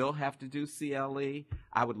still have to do CLE,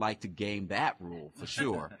 I would like to game that rule for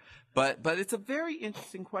sure. But it's a very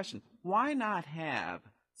interesting question. Why not have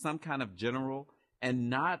some kind of general and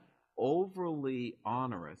not overly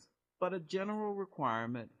onerous, but a general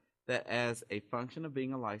requirement that as a function of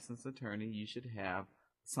being a licensed attorney, you should have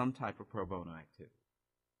some type of pro bono activity?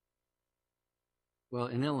 Well,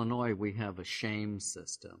 in Illinois, we have a shame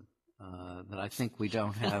system that I think we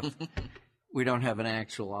don't have. We don't have an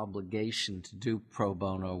actual obligation to do pro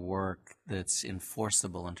bono work that's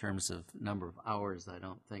enforceable in terms of number of hours, I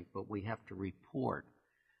don't think, but we have to report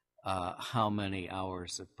how many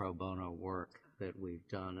hours of pro bono work that we've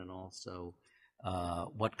done and also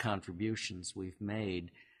what contributions we've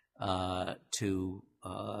made to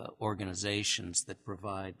organizations that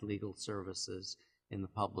provide legal services in the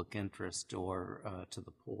public interest or to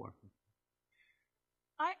the poor.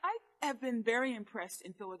 I have been very impressed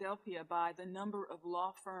in Philadelphia by the number of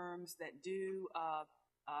law firms that do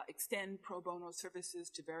extend pro bono services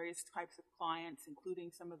to various types of clients,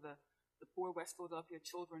 including some of the poor West Philadelphia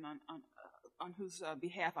children on whose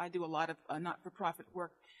behalf I do a lot of not-for-profit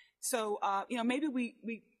work. So, maybe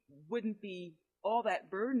we wouldn't be all that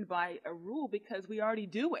burdened by a rule because we already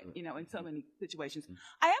do it, in so many situations.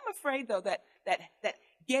 I am afraid, though, that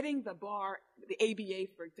getting the bar, the ABA,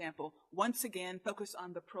 for example, once again focused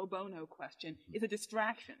on the pro bono question is a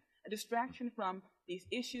distraction from these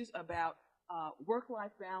issues about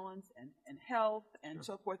work-life balance and health and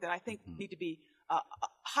so forth that I think need to be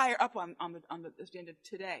higher up on the agenda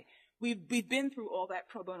today. We've been through all that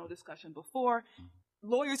pro bono discussion before.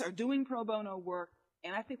 Lawyers are doing pro bono work,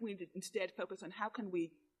 and I think we need to instead focus on how can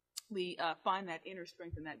we find that inner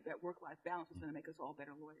strength and that work-life balance that's going to make us all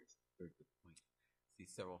better lawyers. Very good point. See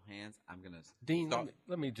several hands. I'm going to Dean,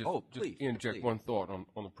 let me just interject one thought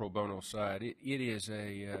on the pro bono side. It is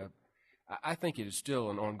I think it is still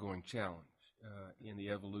an ongoing challenge in the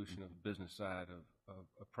evolution of the business side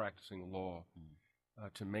of practicing law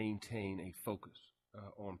to maintain a focus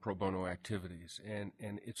on pro bono activities, and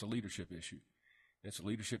it's a leadership issue. It's a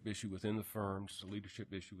leadership issue within the firms. It's a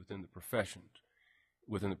leadership issue within the profession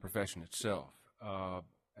itself.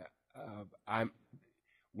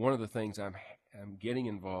 One of the things I'm getting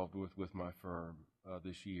involved with my firm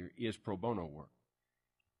this year is pro bono work,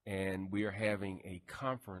 and we are having a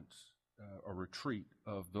conference, a retreat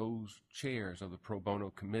of those chairs of the pro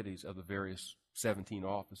bono committees of the various 17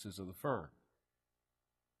 offices of the firm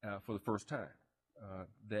for the first time.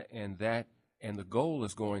 And the goal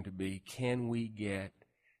is going to be, can we get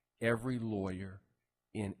every lawyer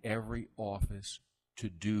in every office to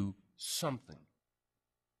do something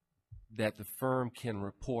that the firm can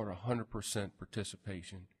report 100%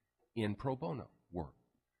 participation in pro bono work?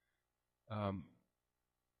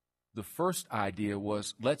 The first idea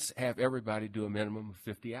was, let's have everybody do a minimum of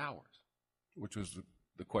 50 hours, which was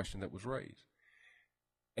the question that was raised.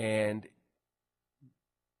 And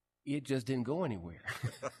it just didn't go anywhere.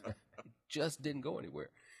 Just didn't go anywhere.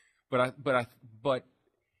 But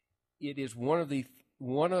it is one of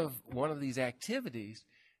these activities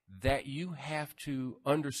that you have to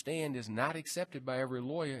understand is not accepted by every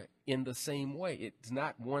lawyer in the same way. It's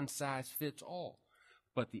not one size fits all.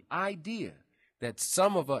 But the idea that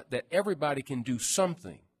that everybody can do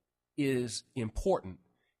something is important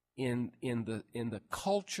in the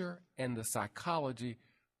culture and the psychology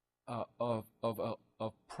of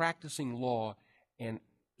practicing law and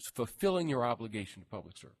fulfilling your obligation to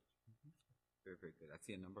public service. Very, very good. I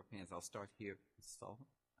see a number of hands. I'll start here. Mr. Sullivan.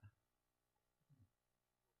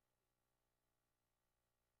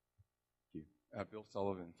 Thank you. Bill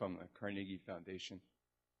Sullivan from the Carnegie Foundation.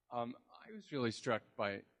 I was really struck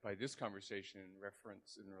by this conversation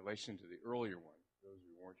in relation to the earlier one. For those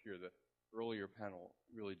who weren't here, the earlier panel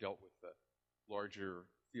really dealt with the larger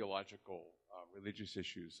theological, religious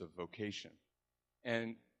issues of vocation.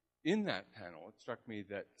 And in that panel, it struck me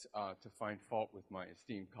that to find fault with my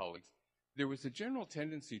esteemed colleagues, there was a general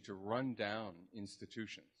tendency to run down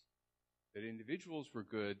institutions, that individuals were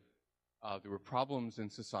good, there were problems in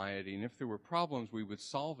society, and if there were problems, we would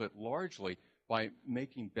solve it largely by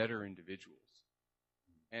making better individuals.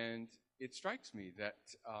 And it strikes me that,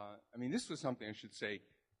 this was something I should say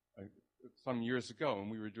some years ago when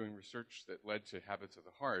we were doing research that led to Habits of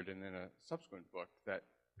the Heart, and then a subsequent book that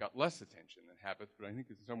got less attention than Habits, but I think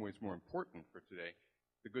it's in some ways more important for today,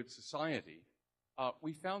 The Good Society.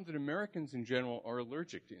 We found that Americans in general are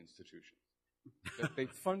allergic to institutions, that they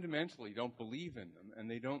fundamentally don't believe in them, and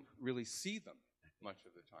they don't really see them much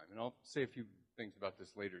of the time. And I'll say a few things about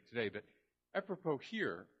this later today, but apropos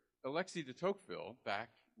here, Alexis de Tocqueville, back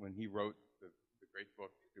when he wrote the great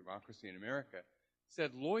book, Democracy in America,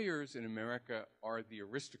 said lawyers in America are the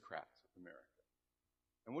aristocrats of America.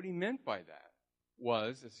 And what he meant by that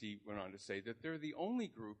was, as he went on to say, that they're the only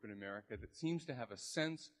group in America that seems to have a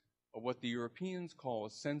sense of what the Europeans call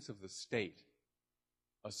a sense of the state,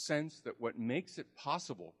 a sense that what makes it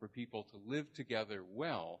possible for people to live together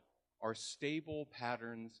well are stable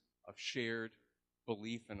patterns of shared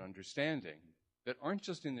belief and understanding that aren't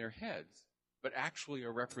just in their heads, but actually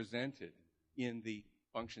are represented in the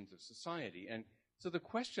functions of society. And so the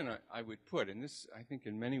question I would put, and this I think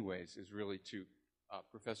in many ways is really to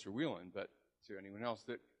Professor Whelan, but to anyone else,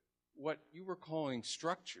 that what you were calling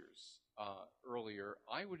structures earlier,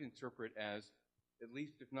 I would interpret as, at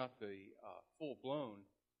least if not the full-blown,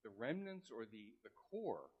 the remnants or the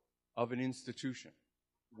core of an institution,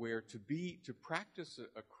 where to practice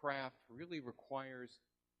a craft really requires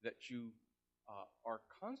that you are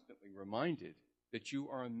constantly reminded that you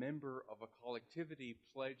are a member of a collectivity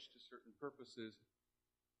pledged to certain purposes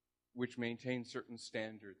which maintain certain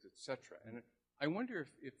standards, etc. And I wonder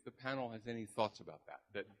if the panel has any thoughts about that,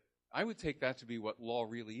 that I would take that to be what law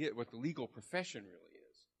really is, what the legal profession really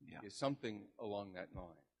is, is something along that line.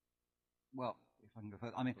 Well, if I can go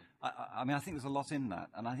further, I think there's a lot in that,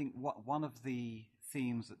 and I think one of the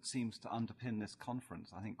themes that seems to underpin this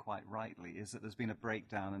conference, I think quite rightly, is that there's been a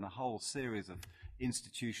breakdown in a whole series of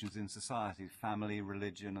institutions in society, family,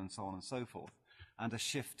 religion, and so on and so forth, and a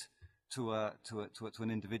shift to an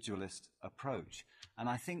individualist approach. And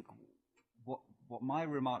I think what my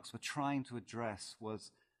remarks were trying to address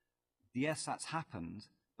was, yes, that's happened,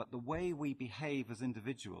 but the way we behave as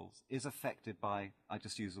individuals is affected by, I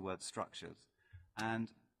just use the word structures. And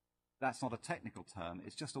that's not a technical term.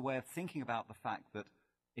 It's just a way of thinking about the fact that,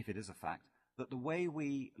 if it is a fact, that the way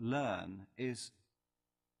we learn is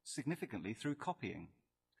significantly through copying,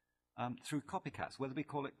 through copycats, whether we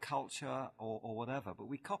call it culture or whatever, but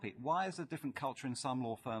we copy. Why is there a different culture in some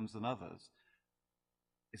law firms than others?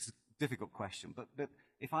 It's a difficult question, but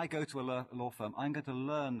if I go to a law firm, I'm going to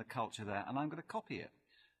learn the culture there, and I'm going to copy it.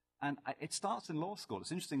 And it starts in law school.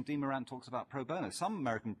 It's interesting, Dean Morant talks about pro bono. Some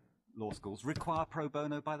American law schools require pro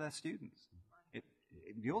bono by their students.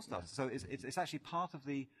 Yours does. So it's actually part of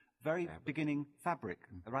the very beginning fabric,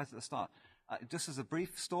 right at the start. Just as a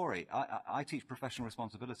brief story, I teach professional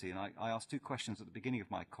responsibility, and I ask two questions at the beginning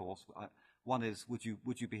of my course. One is, would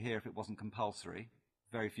you be here if it wasn't compulsory?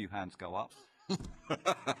 Very few hands go up.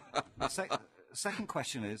 The second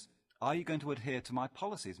question is, are you going to adhere to my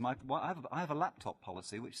policies? I have a laptop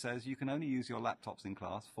policy which says you can only use your laptops in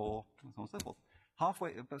class for so on and so forth.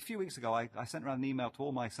 A few weeks ago, I sent around an email to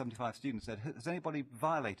all my 75 students and said, has anybody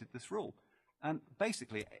violated this rule? And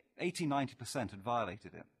basically, 80–90% had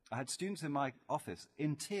violated it. I had students in my office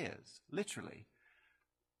in tears, literally,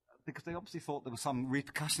 because they obviously thought there were some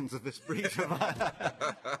repercussions of this breach.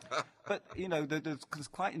 But, there's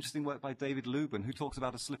quite interesting work by David Lubin, who talks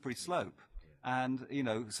about a slippery slope. And,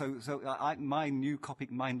 my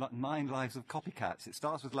 9 lives of copycats, it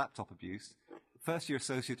starts with laptop abuse. First year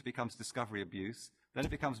associate, it becomes discovery abuse. Then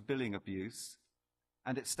it becomes billing abuse.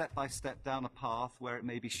 And it's step by step down a path where it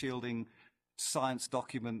may be shielding science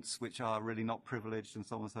documents which are really not privileged and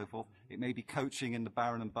so on and so forth. It may be coaching in the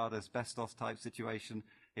Barron and Budd asbestos type situation.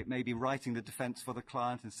 It may be writing the defense for the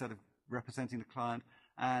client instead of representing the client.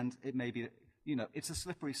 And it may be, it's a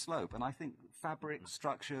slippery slope. And I think fabric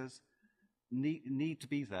structures need to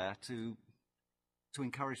be there to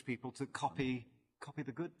encourage people to copy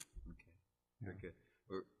the good. Okay, very good.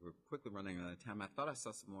 We're quickly running out of time. I thought I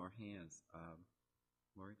saw some more hands.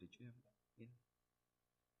 Morant, did you have that? Yeah.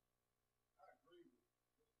 I agree with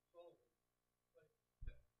Mr. Sullivan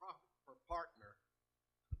that profit per partner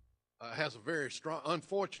has a very strong,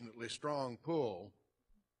 unfortunately strong pull.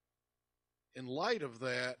 In light of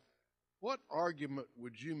that, what argument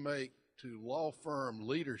would you make to law firm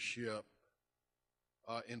leadership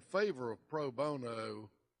in favor of pro bono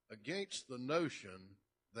against the notion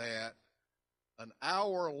that an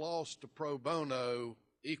hour lost to pro bono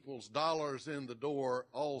equals dollars in the door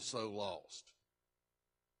also lost?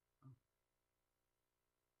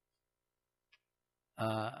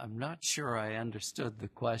 I'm not sure I understood the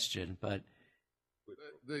question, but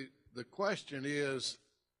the question is,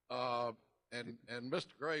 and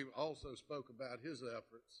Mr. Gray also spoke about his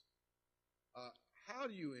efforts. How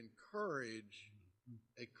do you encourage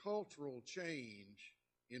a cultural change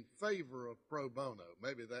in favor of pro bono?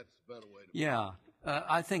 Maybe that's a better way to put it.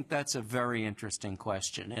 I think that's a very interesting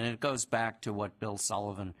question, and it goes back to what Bill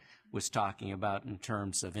Sullivan was talking about in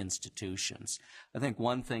terms of institutions. I think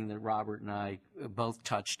one thing that Robert and I both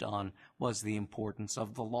touched on was the importance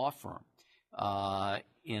of the law firm.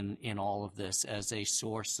 in all of this as a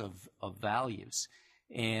source of values.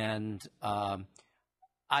 And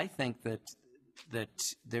I think that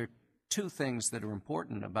there are two things that are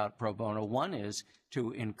important about pro bono. One is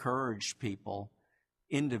to encourage people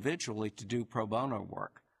individually to do pro bono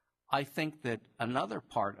work. I think that another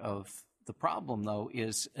part of the problem, though,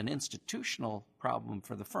 is an institutional problem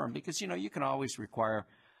for the firm, because, you can always require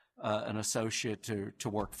an associate to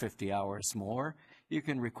work 50 hours more. You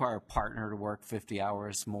can require a partner to work 50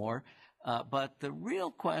 hours more. But the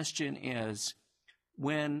real question is,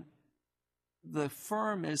 when the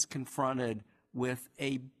firm is confronted with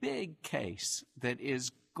a big case that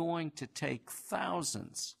is going to take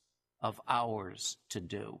thousands of hours to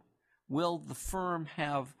do, will the firm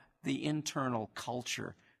have the internal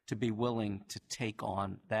culture to be willing to take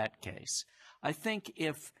on that case? I think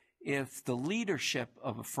if the leadership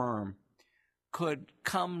of a firm could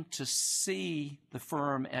come to see the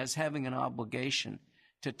firm as having an obligation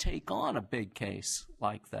to take on a big case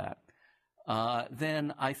like that,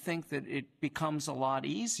 then I think that it becomes a lot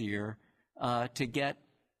easier to get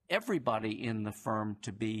everybody in the firm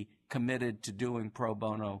to be committed to doing pro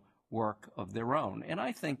bono work of their own. And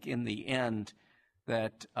I think in the end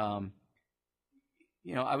that, I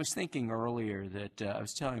was thinking earlier that I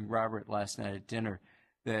was telling Robert last night at dinner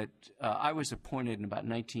that I was appointed in about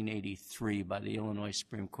 1983 by the Illinois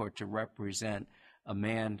Supreme Court to represent a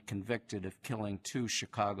man convicted of killing 2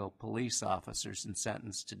 Chicago police officers and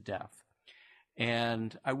sentenced to death.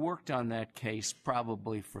 And I worked on that case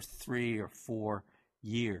probably for 3 or 4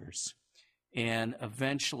 years and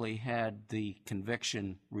eventually had the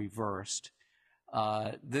conviction reversed.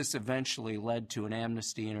 This eventually led to an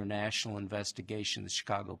Amnesty International investigation of the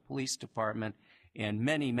Chicago Police Department, and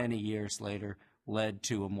many, many years later led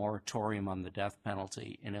to a moratorium on the death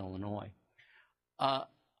penalty in Illinois.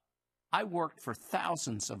 I worked for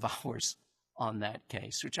thousands of hours on that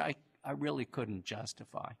case, which I really couldn't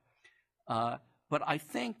justify. But I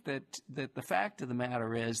think that the fact of the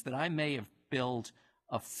matter is that I may have billed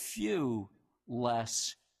a few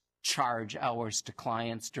less charge hours to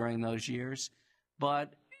clients during those years,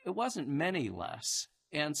 but it wasn't many less.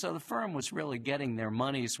 And so the firm was really getting their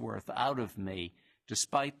money's worth out of me,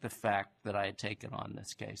 despite the fact that I had taken on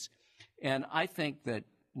this case. And I think that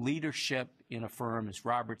leadership in a firm, as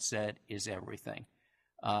Robert said, is everything.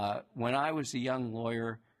 When I was a young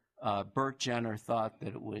lawyer, Burt Jenner thought that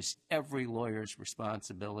it was every lawyer's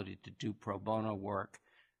responsibility to do pro bono work,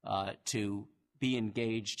 to be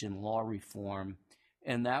engaged in law reform,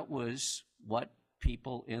 and that was what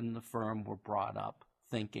people in the firm were brought up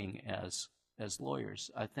thinking as lawyers.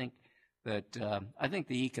 I think that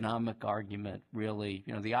the economic argument really,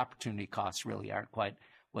 the opportunity costs really aren't quite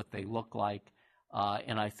what they look like,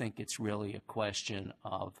 and I think it's really a question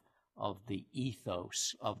of the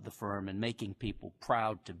ethos of the firm and making people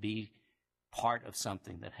proud to be part of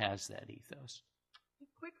something that has that ethos.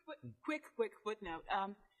 Quick footnote.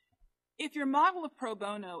 If your model of pro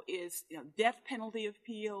bono is death penalty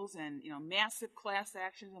appeals and massive class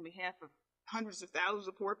actions on behalf of hundreds of thousands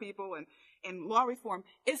of poor people and law reform,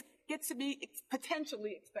 it gets to be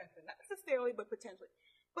potentially expensive, not necessarily, but potentially.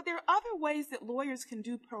 But there are other ways that lawyers can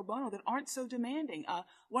do pro bono that aren't so demanding.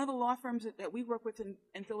 One of the law firms that we work with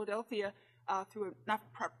in Philadelphia through a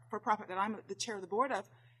not-for-profit that I'm the chair of the board of,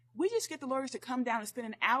 we just get the lawyers to come down and spend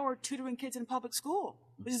an hour tutoring kids in public school,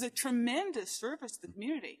 which is a tremendous service to the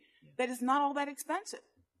community that is not all that expensive.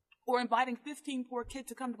 Or inviting 15 poor kids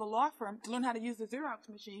to come to the law firm to learn how to use the Xerox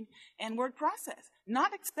machine and word process.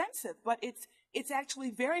 Not expensive, but it's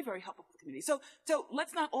actually very, very helpful for the community. So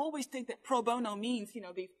let's not always think that pro bono means,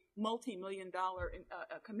 these multi-million-dollar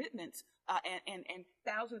commitments and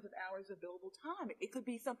thousands of hours of billable time. It could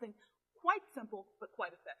be something quite simple but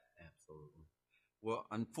quite effective. Absolutely. Well,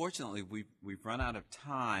 unfortunately, we've run out of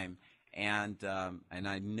time, and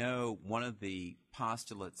I know one of the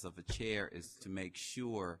postulates of a chair is to make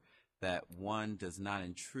sure that one does not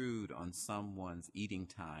intrude on someone's eating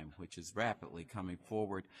time, which is rapidly coming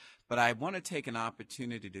forward. But I want to take an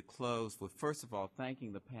opportunity to close with, first of all,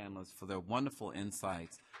 thanking the panelists for their wonderful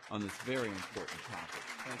insights on this very important topic.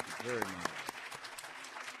 Thank you very much.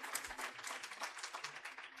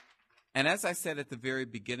 And as I said at the very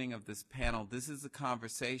beginning of this panel, this is a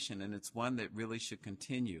conversation, and it's one that really should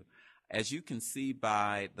continue. As you can see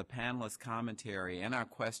by the panelists' commentary and our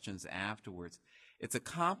questions afterwards, it's a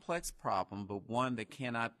complex problem, but one that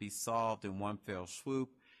cannot be solved in one fell swoop.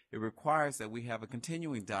 It requires that we have a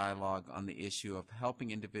continuing dialogue on the issue of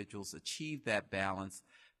helping individuals achieve that balance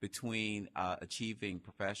between achieving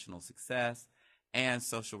professional success and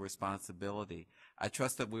social responsibility. I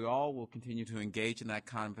trust that we all will continue to engage in that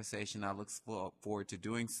conversation. I look forward to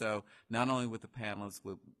doing so, not only with the panelists,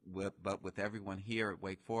 but with everyone here at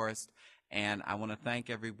Wake Forest. And I want to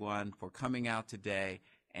thank everyone for coming out today,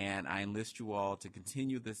 and I enlist you all to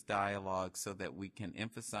continue this dialogue so that we can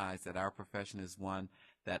emphasize that our profession is one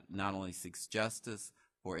that not only seeks justice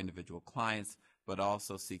for individual clients, but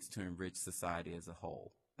also seeks to enrich society as a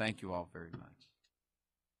whole. Thank you all very much.